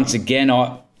surface, once again,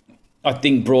 I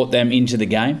think brought them into the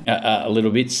game a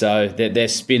little bit. So their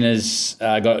spinners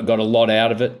got a lot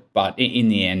out of it. But in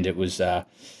the end, it was,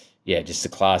 just the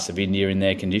class of India in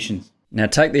their conditions. Now,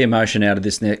 take the emotion out of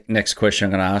this next question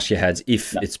I'm going to ask you, Hads,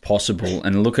 if it's possible,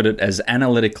 and look at it as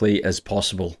analytically as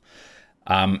possible.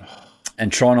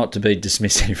 And try not to be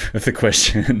dismissive of the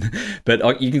question.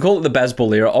 But you can call it the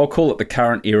Bazball era. I'll call it the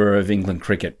current era of England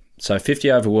cricket. So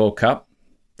 50-over World Cup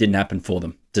didn't happen for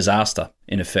them. Disaster,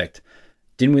 in effect.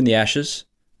 Didn't win the Ashes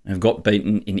and have got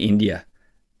beaten in India.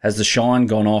 Has the shine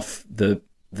gone off the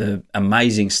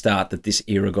amazing start that this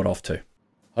era got off to?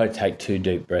 I'd take 2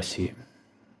 deep breaths here.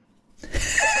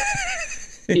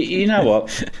 You know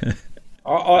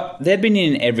what? They've been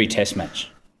in every test match.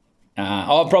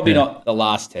 Probably not the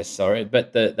last test, sorry,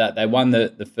 but they won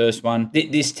the first one.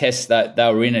 This test, that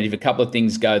they were in it. If a couple of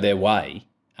things go their way,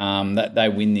 that they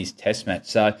win this test match.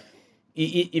 So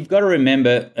you've got to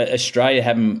remember, Australia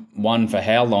haven't won for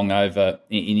how long over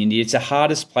in India. It's the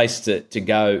hardest place to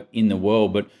go in the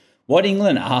world. But what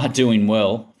England are doing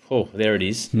well, there it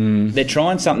is. They're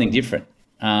trying something different.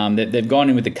 They've gone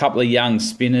in with a couple of young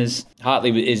spinners.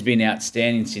 Hartley has been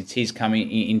outstanding since he's coming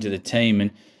into the team,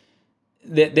 and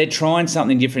they're trying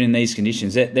something different in these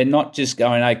conditions. They're not just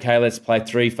going, okay, let's play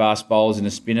 3 fast bowlers and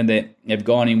a spinner. They've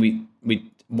gone in with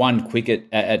 1 quick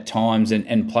at times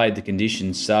and played the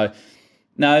conditions. So,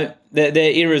 no, their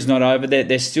era's not over.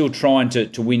 They're still trying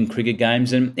to win cricket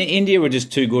games. And India were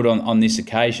just too good on this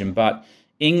occasion. But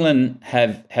England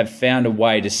have found a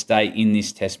way to stay in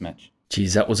this test match.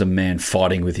 Geez, that was a man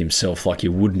fighting with himself like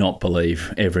you would not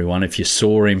believe, everyone. If you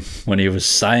saw him when he was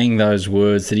saying those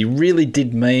words that he really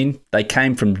did mean, they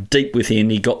came from deep within.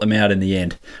 He got them out in the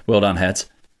end. Well done, Hats.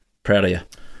 Proud of you.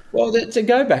 Well, to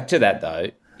go back to that,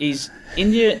 though, is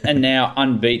India are now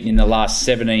unbeaten in the last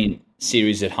 17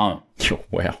 series at home. Oh,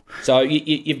 wow. So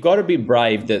you've got to be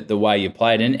brave the way you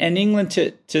played. And England,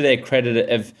 to their credit,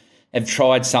 have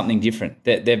tried something different.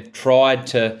 They've tried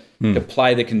to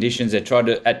play the conditions. They've tried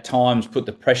to, at times, put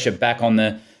the pressure back on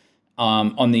the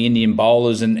Indian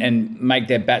bowlers and make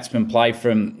their batsmen play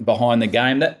from behind the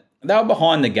game. They were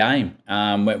behind the game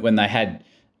when they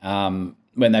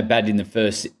batted in the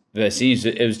first innings.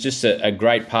 It was just a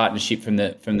great partnership from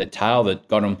the tail that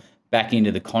got them back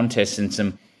into the contest, and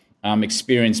some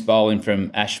experienced bowling from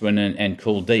Ashwin and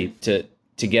Kuldeep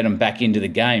to get them back into the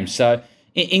game. So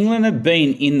England have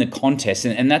been in the contest,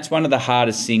 and that's one of the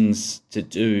hardest things to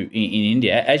do in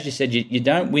India. As you said, you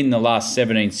don't win the last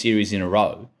 17 series in a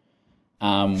row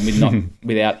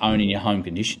without owning your home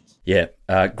conditions. Yeah,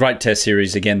 great test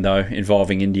series again, though,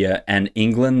 involving India and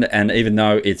England. And even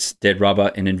though it's dead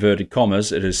rubber in inverted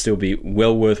commas, it'll still be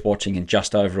well worth watching in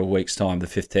just over a week's time, the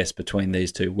fifth test between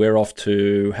these two. We're off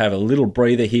to have a little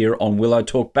breather here on Willow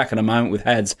Talk. Back in a moment with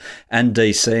Hads and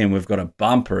DC, and we've got a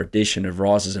bumper edition of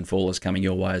Risers and Fallers coming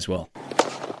your way as well.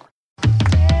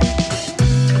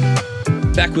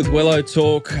 Back with Willow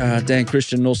Talk, Dan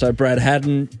Christian and also Brad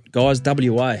Haddon. Guys,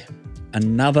 WA.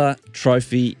 Another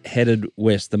trophy headed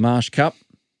west. The Marsh Cup,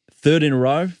 third in a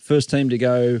row. First team to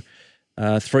go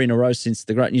 3 in a row since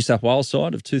the great New South Wales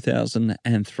side of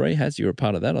 2003. Has you were a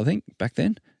part of that, I think, back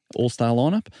then. All-star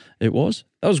lineup, it was.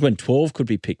 That was when 12 could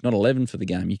be picked, not 11 for the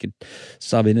game. You could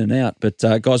sub in and out. But,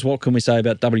 guys, what can we say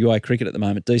about WA cricket at the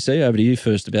moment? DC, over to you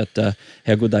first about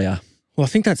how good they are. Well, I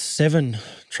think that's 7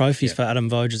 trophies for Adam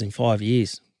Voges in 5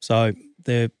 years. So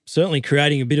they're certainly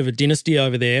creating a bit of a dynasty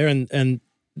over there, and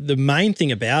the main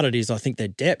thing about it is I think their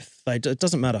depth. It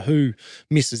doesn't matter who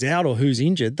misses out or who's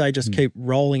injured. They just keep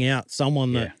rolling out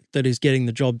someone that is getting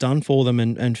the job done for them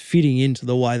and fitting into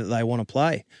the way that they want to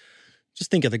play.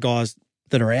 Just think of the guys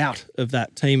that are out of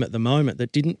that team at the moment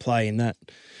that didn't play in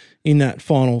that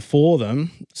final for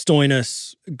them.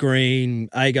 Stoinis, Green,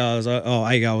 Agar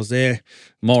was there.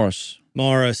 Morris.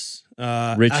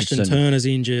 Richardson. Ashton Turner's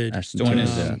injured.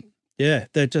 Stoinis, yeah,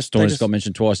 Stoinis got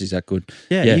mentioned twice. He's that good.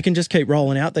 Yeah, you can just keep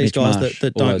rolling out these guys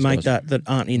that don't make guys. that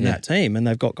aren't in that team, and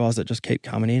they've got guys that just keep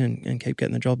coming in and keep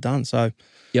getting the job done. So,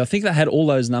 yeah, I think they had all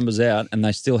those numbers out, and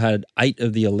they still had 8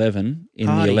 of the 11 in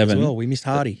Hardy the 11. as well. We missed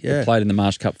Hardy. That played in the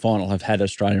Marsh Cup final. Have had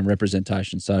Australian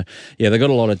representation. So, yeah, they've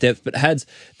got a lot of depth. But Hads,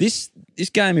 this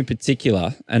game in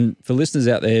particular, and for listeners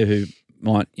out there who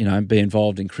might be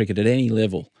involved in cricket at any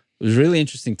level. It was really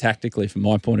interesting tactically from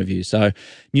my point of view. So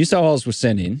New South Wales was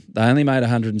sent in. They only made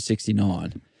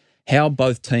 169. How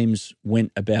both teams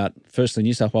went about, firstly,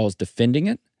 New South Wales defending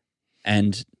it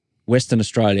and Western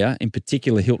Australia, in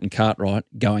particular Hilton Cartwright,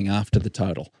 going after the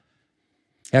total.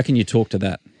 How can you talk to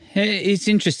that? It's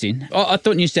interesting. I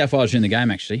thought New South Wales were in the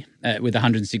game, actually, with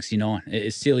 169.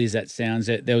 As silly as that sounds,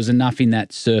 there was enough in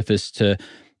that surface to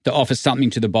offer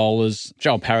something to the bowlers.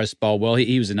 Joel Paris bowled well.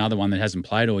 He was another one that hasn't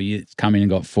played all year. It's come in and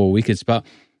got 4 wickets. But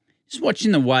just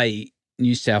watching the way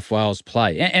New South Wales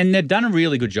play, and they've done a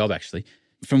really good job, actually,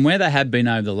 from where they have been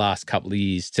over the last couple of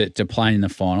years to playing in the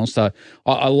final. So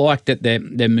I like that they're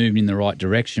moving in the right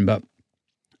direction. But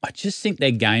I just think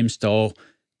their game style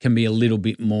can be a little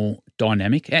bit more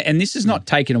dynamic. And this is not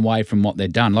taken away from what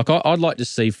they've done. Like I'd like to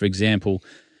see, for example,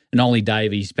 an Ollie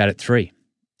Davies bat at 3.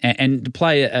 And to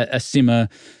play a similar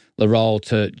role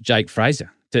to Jake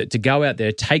Fraser, to go out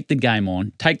there, take the game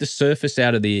on, take the surface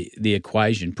out of the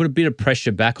equation, put a bit of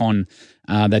pressure back on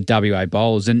that WA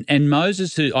bowlers. And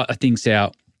Moses, who I think's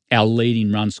our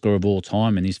leading run scorer of all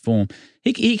time in his form,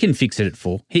 he can fix it at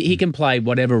 4. He can play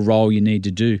whatever role you need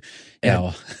to do.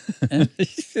 I'm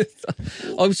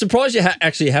surprised you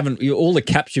actually haven't. All the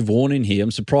caps you've worn in here,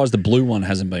 I'm surprised the blue one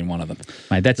hasn't been one of them.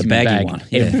 Mate, that's the in baggy the bag one.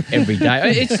 Yeah. every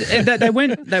day.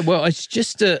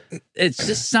 It's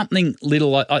just something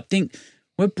little. I think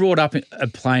we're brought up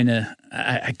playing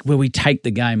where we take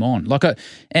the game on.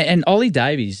 And Ollie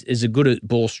Davies is as good a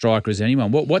ball striker as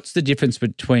anyone. What's the difference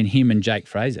between him and Jake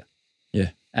Fraser? Yeah.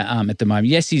 At the moment,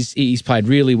 yes, he's played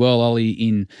really well, Ollie,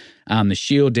 in the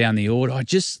Shield down the order. I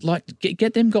just like to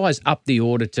get them guys up the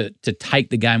order to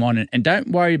take the game on and don't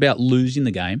worry about losing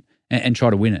the game and try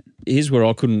to win it. Here's where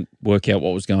I couldn't work out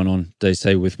what was going on,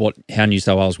 DC, with how New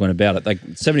South Wales went about it. They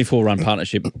 74-run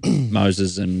partnership,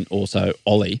 Moses and also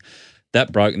Ollie.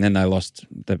 That broke, and then they lost.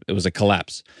 It was a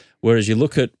collapse. Whereas you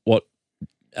look at what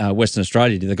Western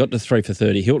Australia did, they got to 3 for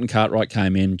 30. Hilton Cartwright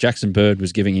came in. Jackson Bird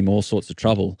was giving him all sorts of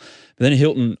trouble. But then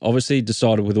Hilton obviously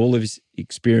decided, with all of his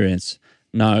experience,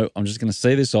 no, I'm just going to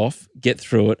see this off, get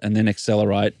through it, and then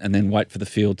accelerate, and then wait for the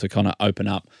field to kind of open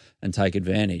up and take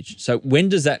advantage. So when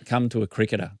does that come to a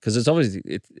cricketer? Because it's obviously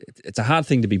it's a hard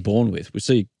thing to be born with. We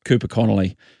see Cooper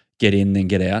Connolly get in, then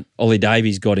get out. Ollie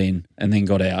Davies got in and then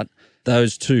got out.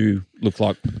 Those two look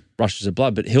like rushes of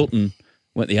blood, but Hilton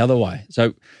went the other way.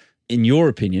 So in your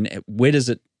opinion, where does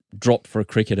it drop for a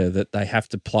cricketer that they have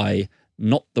to play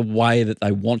not the way that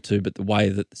they want to, but the way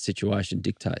that the situation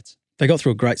dictates? They got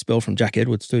through a great spell from Jack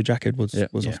Edwards too. Jack Edwards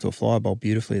was off to a fly ball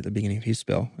beautifully at the beginning of his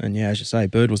spell. And as you say,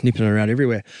 Bird was nipping around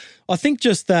everywhere. I think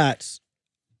just that,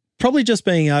 probably just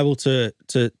being able to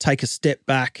take a step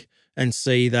back and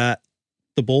see that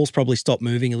the ball's probably stopped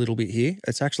moving a little bit here.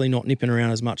 It's actually not nipping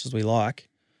around as much as we like.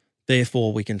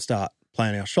 Therefore, we can start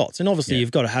playing our shots. And obviously,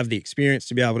 you've got to have the experience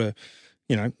to be able to,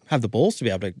 have the balls to be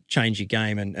able to change your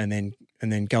game and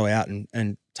then go out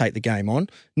and take the game on.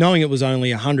 Knowing it was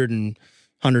only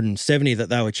 170 that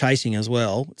they were chasing as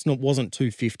well, wasn't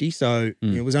 250. So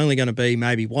it was only going to be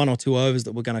maybe 1 or 2 overs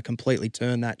that were going to completely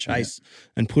turn that chase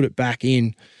and put it back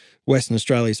in Western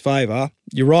Australia's favour.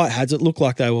 You're right, Hads. It looked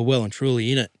like they were well and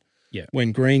truly in it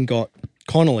when Green got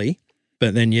Connolly.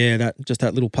 But then,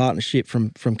 that little partnership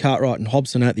from Cartwright and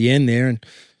Hobson at the end there. And,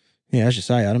 as you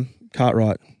say, Adam,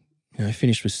 Cartwright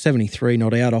finished with 73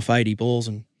 not out off 80 balls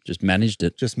and just managed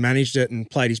it and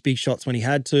played his big shots when he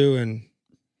had to. And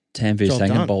Tanveer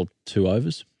Sangha bowled 2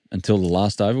 overs until the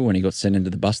last over when he got sent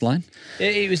into the bus lane.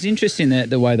 It was interesting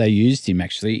the way they used him,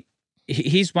 actually.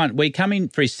 He's one. We come in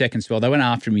for his second spell. They went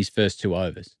after him his first 2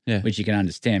 overs, which you can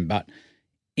understand. But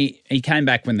he came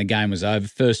back when the game was over.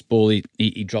 First ball,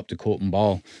 he dropped a court and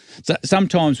bowl. So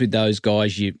sometimes with those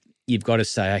guys, you've got to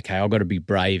say, okay, I've got to be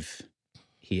brave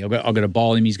here. I've got to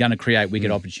bowl him. He's going to create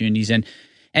wicket opportunities, and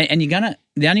you're going to.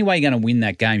 The only way you're going to win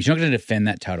that game is you're not going to defend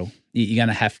that total. You're going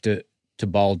to have to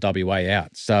bowl WA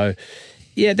out. So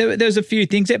there's a few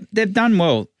things they've done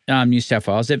well. New South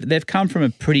Wales, they've come from a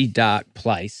pretty dark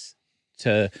place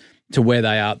to where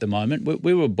they are at the moment.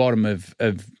 We were bottom of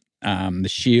the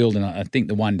Shield, and I think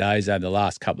the one days over the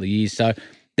last couple of years. So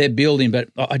they're building, but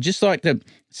I just like to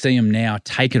see them now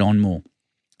take it on more,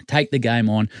 take the game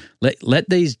on. Let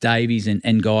these Davies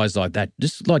and guys like that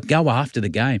just go after the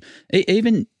game.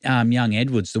 Even young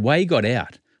Edwards, the way he got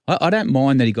out, I don't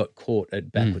mind that he got caught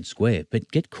at backward square, but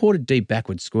get caught at deep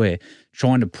backward square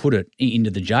trying to put it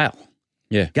into the jail.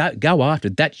 Yeah, go after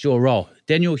it. That's your role.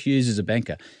 Daniel Hughes is a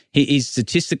banker. He is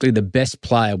statistically the best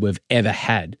player we've ever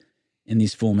had in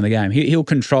this form of the game. He'll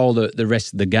control the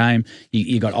rest of the game.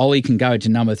 You got Ollie can go to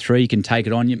number 3, can take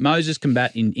it on. Moses can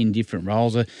bat in different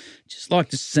roles. I just like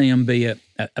to see him be a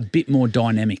bit more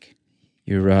dynamic.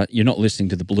 You're not listening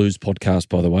to the Blues podcast,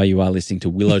 by the way. You are listening to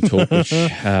Willow Talk, which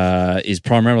is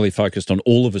primarily focused on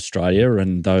all of Australia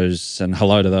and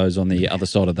hello to those on the other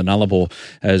side of the Nullarbor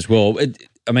as well.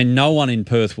 No one in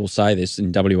Perth will say this,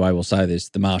 in WA will say this,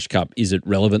 the Marsh Cup, is it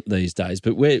relevant these days?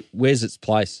 But where's its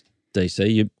place,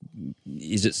 DC?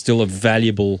 Is it still a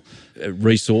valuable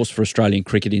resource for Australian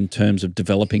cricket in terms of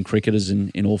developing cricketers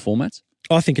in all formats?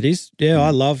 I think it is. Yeah, I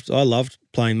loved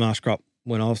playing Marsh Cup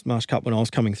when I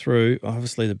was coming through.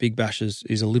 Obviously, the Big Bash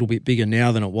is a little bit bigger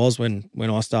now than it was when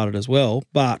I started as well.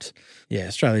 But yeah,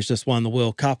 Australia's just won the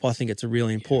World Cup. I think it's a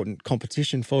really important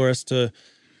competition for us to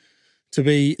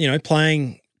be,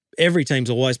 playing. Every team's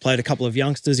always played a couple of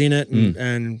youngsters in it,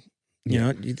 and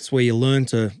it's where you learn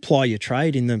to ply your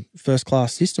trade in the first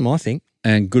class system, I think.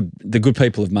 And the good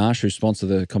people of Marsh who sponsor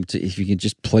the competition, if you can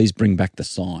just please bring back the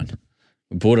sign.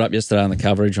 We brought it up yesterday on the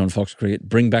coverage on Fox Cricket.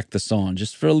 Bring back the sign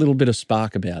just for a little bit of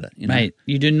spark about it. Mate,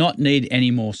 you do not need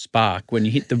any more spark when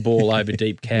you hit the ball over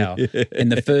deep cow.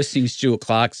 And the first thing Stuart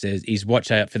Clark says is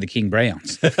watch out for the King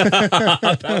Browns.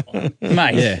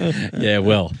 Mate. Yeah,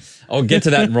 well, I'll get to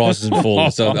that in Rises and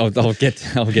Falls. So I'll get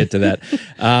to that.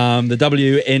 The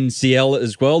WNCL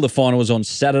as well. The final was on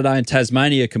Saturday, and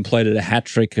Tasmania completed a hat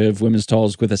trick of women's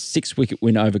titles with a 6-wicket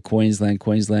win over Queensland.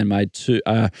 Queensland made 8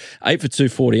 for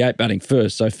 248 batting first.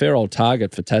 So fair old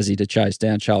target for Tassie to chase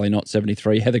down. Charlie Knott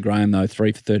 73. Heather Graham though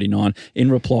 3 for 39.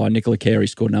 In reply, Nicola Carey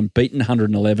scored an unbeaten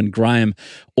 111. Graham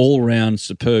all round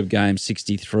superb game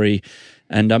 63.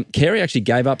 And Carey actually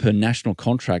gave up her national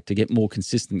contract to get more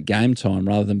consistent game time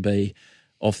rather than be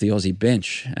off the Aussie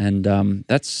bench. And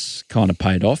that's kind of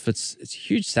paid off. It's a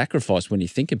huge sacrifice when you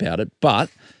think about it. But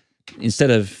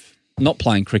instead of not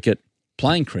playing cricket,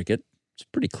 playing cricket, it's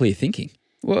pretty clear thinking.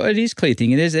 Well, it is clear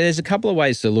thinking. There's a couple of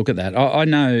ways to look at that. I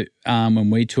know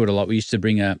when we toured a lot, we used to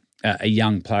bring a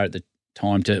young player at the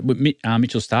time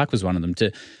Mitchell Stark was one of them,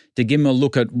 to give him a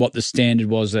look at what the standard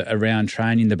was around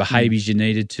training, the behaviours you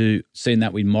needed to, seeing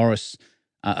that with Morris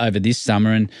over this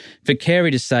summer. And for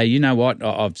Carey to say, you know what,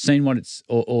 I've seen what it's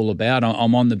all about.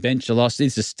 I'm on the bench a lot.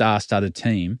 It's a star-studded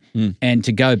team. And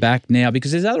to go back now,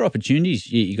 because there's other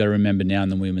opportunities you got to remember now in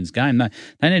the women's game.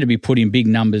 They need to be putting big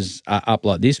numbers up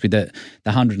like this with the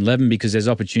 111, because there's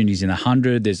opportunities in the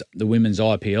 100. There's the women's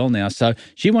IPL now. So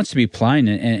she wants to be playing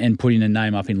and putting a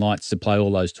name up in lights to play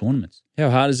all those tournaments. How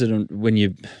hard is it when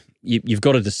you've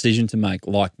got a decision to make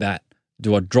like that?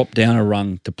 Do I drop down a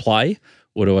rung to play,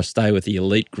 or do I stay with the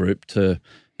elite group to,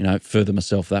 further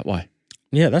myself that way?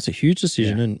 Yeah, that's a huge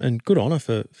decision, and good on her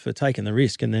for taking the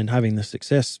risk and then having the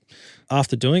success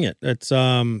after doing it. It's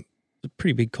a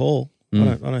pretty big call.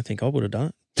 I don't think I would have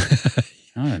done it.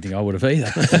 I don't think I would have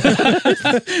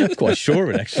either. Quite sure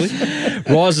of it, actually.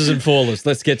 Risers and fallers.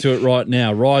 Let's get to it right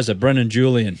now. Riser, Brennan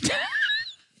Julian.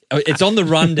 It's on the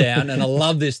rundown, and I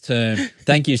love this term.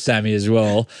 Thank you, Sammy, as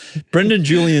well. Brendan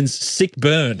Julian's sick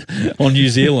burn on New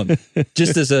Zealand,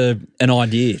 just as an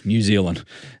idea, New Zealand,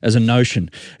 as a notion.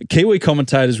 Kiwi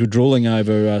commentators were drooling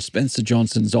over Spencer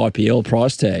Johnson's IPL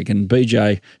price tag, and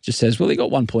BJ just says, well, he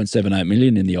got 1.78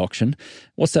 million in the auction.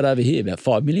 What's that over here, about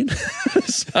 5 million?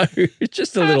 So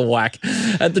just a little whack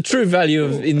at the true value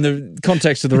in the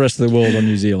context of the rest of the world on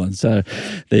New Zealand. So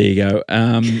there you go.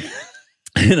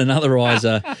 And another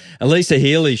riser, Elisa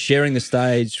Healy sharing the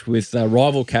stage with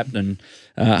rival captain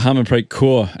Harmanpreet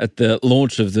Kaur at the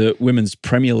launch of the Women's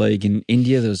Premier League in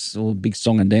India. There's all big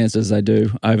song and dance as they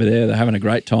do over there. They're having a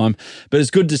great time. But it's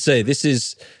good to see. This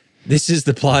is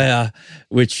the player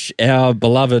which our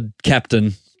beloved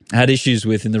captain had issues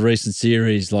with in the recent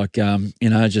series, like,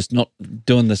 just not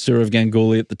doing the Sourav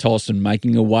Ganguly at the toss and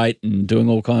making her wait and doing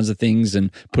all kinds of things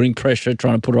and putting pressure,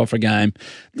 trying to put her off a game.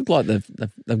 Look like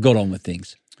they've got on with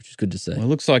things, which is good to see. Well, it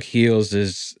looks like Heels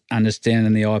is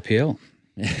understanding the IPL.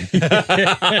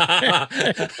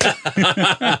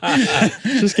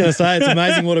 Just going to say, it's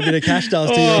amazing what a bit of cash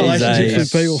does to your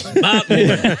relationships with people. Smart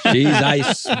woman. She's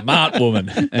a smart woman.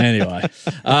 Anyway,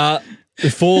 the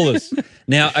fallers.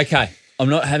 Now, okay. I'm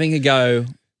not having a go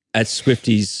at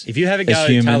Swifties. If you have a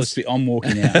go, tell us I'm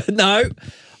walking out. No,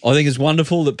 I think it's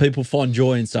wonderful that people find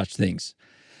joy in such things.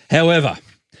 However,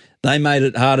 they made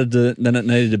it harder than it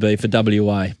needed to be for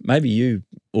WA. Maybe you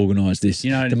organised this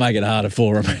to make it harder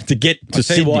for them to get to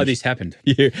Sydney. See why this happened.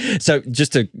 Yeah. So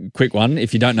just a quick one.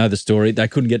 If you don't know the story, they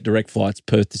couldn't get direct flights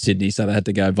Perth to Sydney, so they had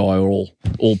to go via all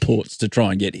ports to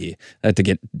try and get here. They had to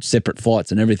get separate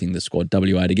flights and everything, the squad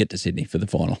WA, to get to Sydney for the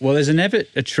final. Well, there's never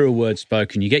a true word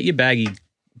spoken. You get your baggy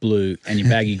blue and your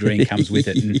baggy green comes with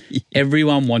it, and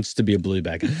everyone wants to be a blue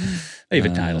bagger.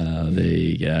 Even Taylor. There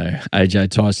you go.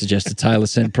 AJ Ty suggested Taylor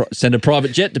send a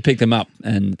private jet to pick them up,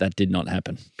 and that did not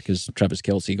happen because Travis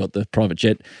Kelce got the private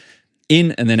jet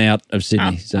in and then out of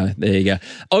Sydney. So there you go.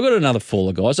 I've got another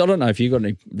faller, guys. I don't know if you've got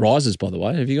any risers, by the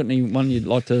way. Have you got anyone you'd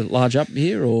like to large up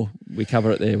here, or we cover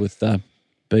it there with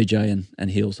BJ and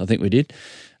Hills? I think we did.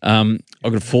 I've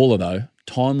got a faller, though.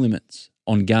 Time limits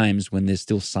on games when there's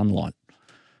still sunlight.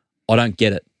 I don't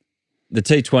get it. The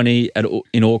T20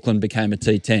 in Auckland became a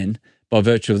T10 by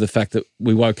virtue of the fact that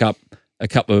we woke up a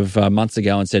couple of months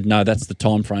ago and said, no, that's the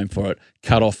time frame for it.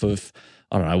 Cut off of,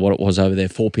 I don't know what it was over there,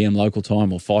 4 p.m. local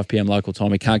time or 5 p.m. local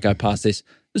time. We can't go past this.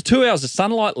 There's 2 hours of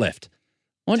sunlight left.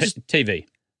 TV.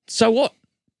 So what?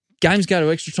 Games go to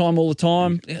extra time all the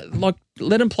time. Like,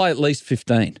 let them play at least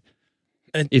 15,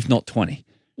 if not 20.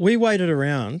 We waited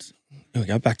around. Here we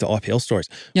go, back to IPL stories.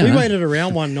 We waited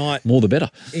around one night. More the better.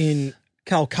 In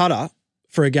Calcutta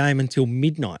for a game until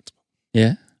midnight.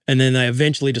 Yeah. And then they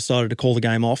eventually decided to call the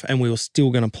game off, and we were still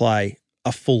going to play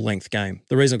a full-length game.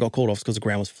 The reason it got called off is because the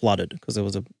ground was flooded because there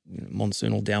was a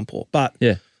monsoonal downpour. But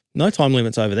no time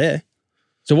limits over there.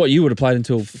 So what, you would have played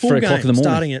until 3 o'clock in the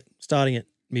morning? Starting at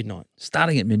midnight.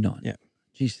 Starting at midnight? Yeah.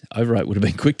 Jeez, over 8 would have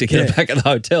been quick to get it back at the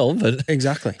hotel. But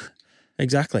Exactly.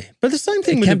 But the same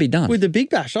thing can be done with the Big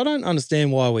Bash. I don't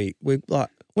understand why we're not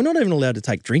even allowed to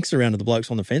take drinks around to the blokes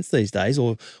on the fence these days,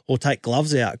 or take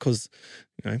gloves out because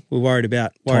we're worried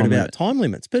about time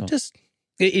limits. But just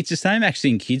it's the same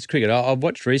actually in kids cricket. I've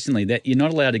watched recently that you're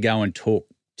not allowed to go and talk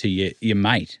to your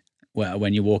mate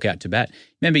when you walk out to bat.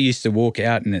 Remember, you used to walk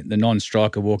out and the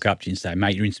non-striker walk up to you and say,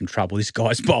 "Mate, you're in some trouble. This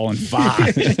guy's bowling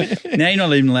fast." Now you're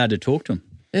not even allowed to talk to him.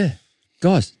 Yeah,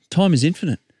 guys, time is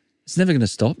infinite. It's never going to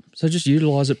stop, so just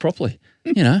utilise it properly.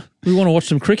 We want to watch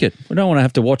some cricket. We don't want to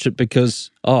have to watch it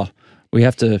because, we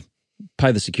have to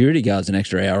pay the security guards an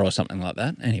extra hour or something like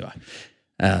that. Anyway,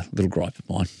 little gripe of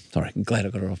mine. Sorry, I'm glad I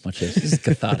got it off my chest. This is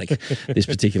cathartic, this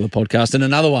particular podcast. And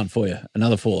another one for you,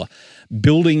 another faller.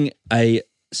 Building a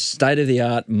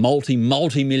state-of-the-art,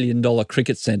 multi-million-dollar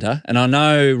cricket centre, and I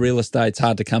know real estate's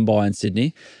hard to come by in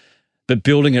Sydney, but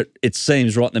building it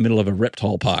seems right in the middle of a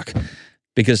reptile park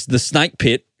because the snake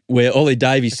pit where Ollie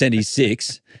Davies sent his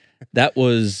 6, that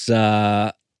was,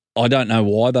 I don't know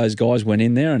why those guys went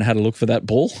in there and had a look for that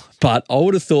ball, but I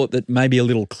would have thought that maybe a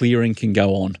little clearing can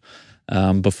go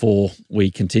on before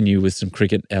we continue with some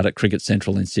cricket out at Cricket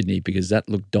Central in Sydney because that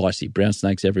looked dicey. Brown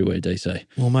snakes everywhere, DC.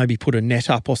 Well, maybe put a net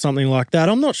up or something like that.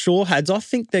 I'm not sure, Hads. I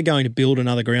think they're going to build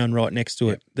another ground right next to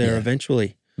it there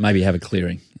eventually. Maybe have a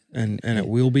clearing. And it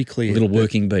will be cleared. A little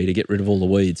working bee to get rid of all the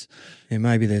weeds. Yeah,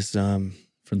 maybe there's...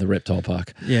 from the reptile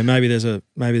park. Yeah, maybe there's a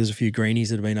few greenies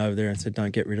that have been over there and said,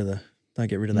 don't get rid of the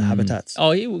habitats.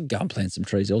 Oh, you would go and plant some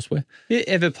trees elsewhere. You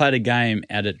ever played a game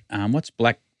out at what's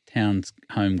Blacktown's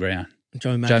home ground?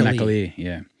 Joe Joe McAleer. McAleer,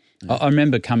 yeah. I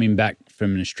remember coming back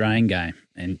from an Australian game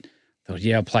and thought,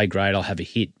 I'll play great, I'll have a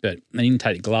hit. But I didn't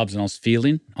take the gloves and I was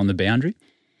fielding on the boundary.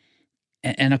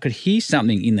 And I could hear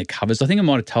something in the covers. I think I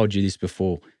might have told you this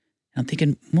before. I'm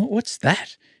thinking, what's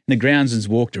that? And the groundsman's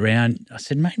walked around. I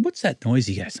said, mate, what's that noise?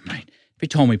 He goes, mate, every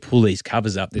time we pull these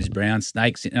covers up, there's brown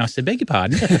snakes. And I said, beg your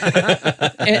pardon.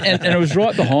 and it was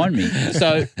right behind me.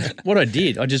 So what I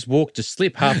did, I just walked to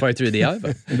slip halfway through the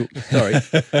over. Sorry.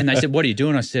 And they said, what are you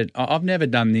doing? I said, I've never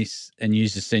done this and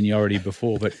used the seniority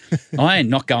before, but I ain't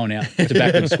not going out to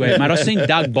backward square. Mate, I seen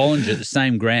Doug Bollinger at the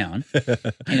same ground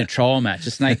in a trial match.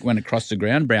 A snake went across the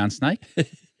ground, brown snake.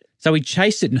 So we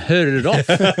chased it and herded it off.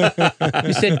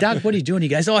 We said, Doug, what are you doing? He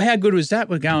goes, how good was that?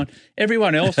 We're going,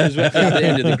 everyone else was at the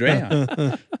end of the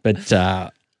ground. But,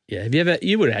 have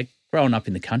you would have, growing up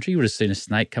in the country, you would have seen a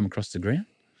snake come across the ground?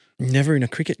 Never in a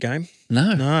cricket game.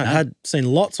 No. I had seen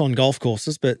lots on golf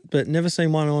courses, but never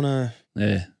seen one on a...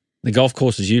 Yeah. The golf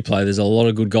courses you play, there's a lot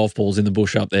of good golf balls in the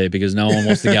bush up there because no one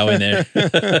wants to go in there.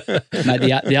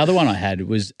 Mate, the other one I had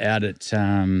was out at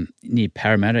near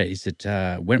Parramatta. Is at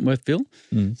Wentworthville.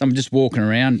 So I'm just walking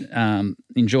around,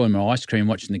 enjoying my ice cream,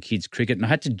 watching the kids cricket, and I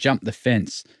had to jump the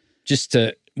fence just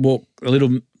to walk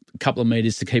a couple of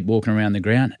metres to keep walking around the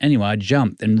ground. Anyway, I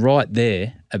jumped, and right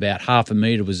there, about half a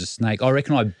metre was a snake. I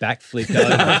reckon I backflipped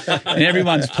over, and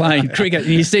everyone's playing cricket,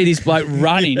 and you see this bloke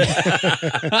running. Mate,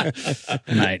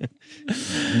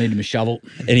 I need him a shovel.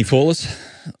 Any fallers?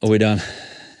 Are we done?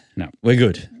 No. We're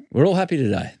good. We're all happy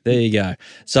today. There you go.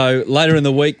 So later in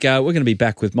the week, we're going to be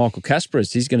back with Michael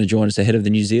Kasparis. He's going to join us ahead of the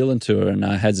New Zealand tour, and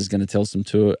Hads is going to tell some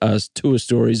tour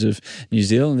stories of New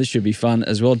Zealand. This should be fun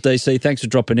as well. DC, thanks for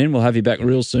dropping in. We'll have you back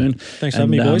real soon. Thanks for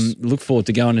having me, boys. Look forward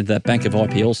to going into that bank of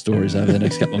IPL stories over the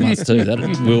next couple of months too. That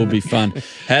will be fun.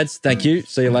 Hads, thank you.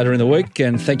 See you later in the week,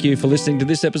 and thank you for listening to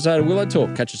this episode of Willow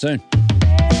Talk. Catch you soon.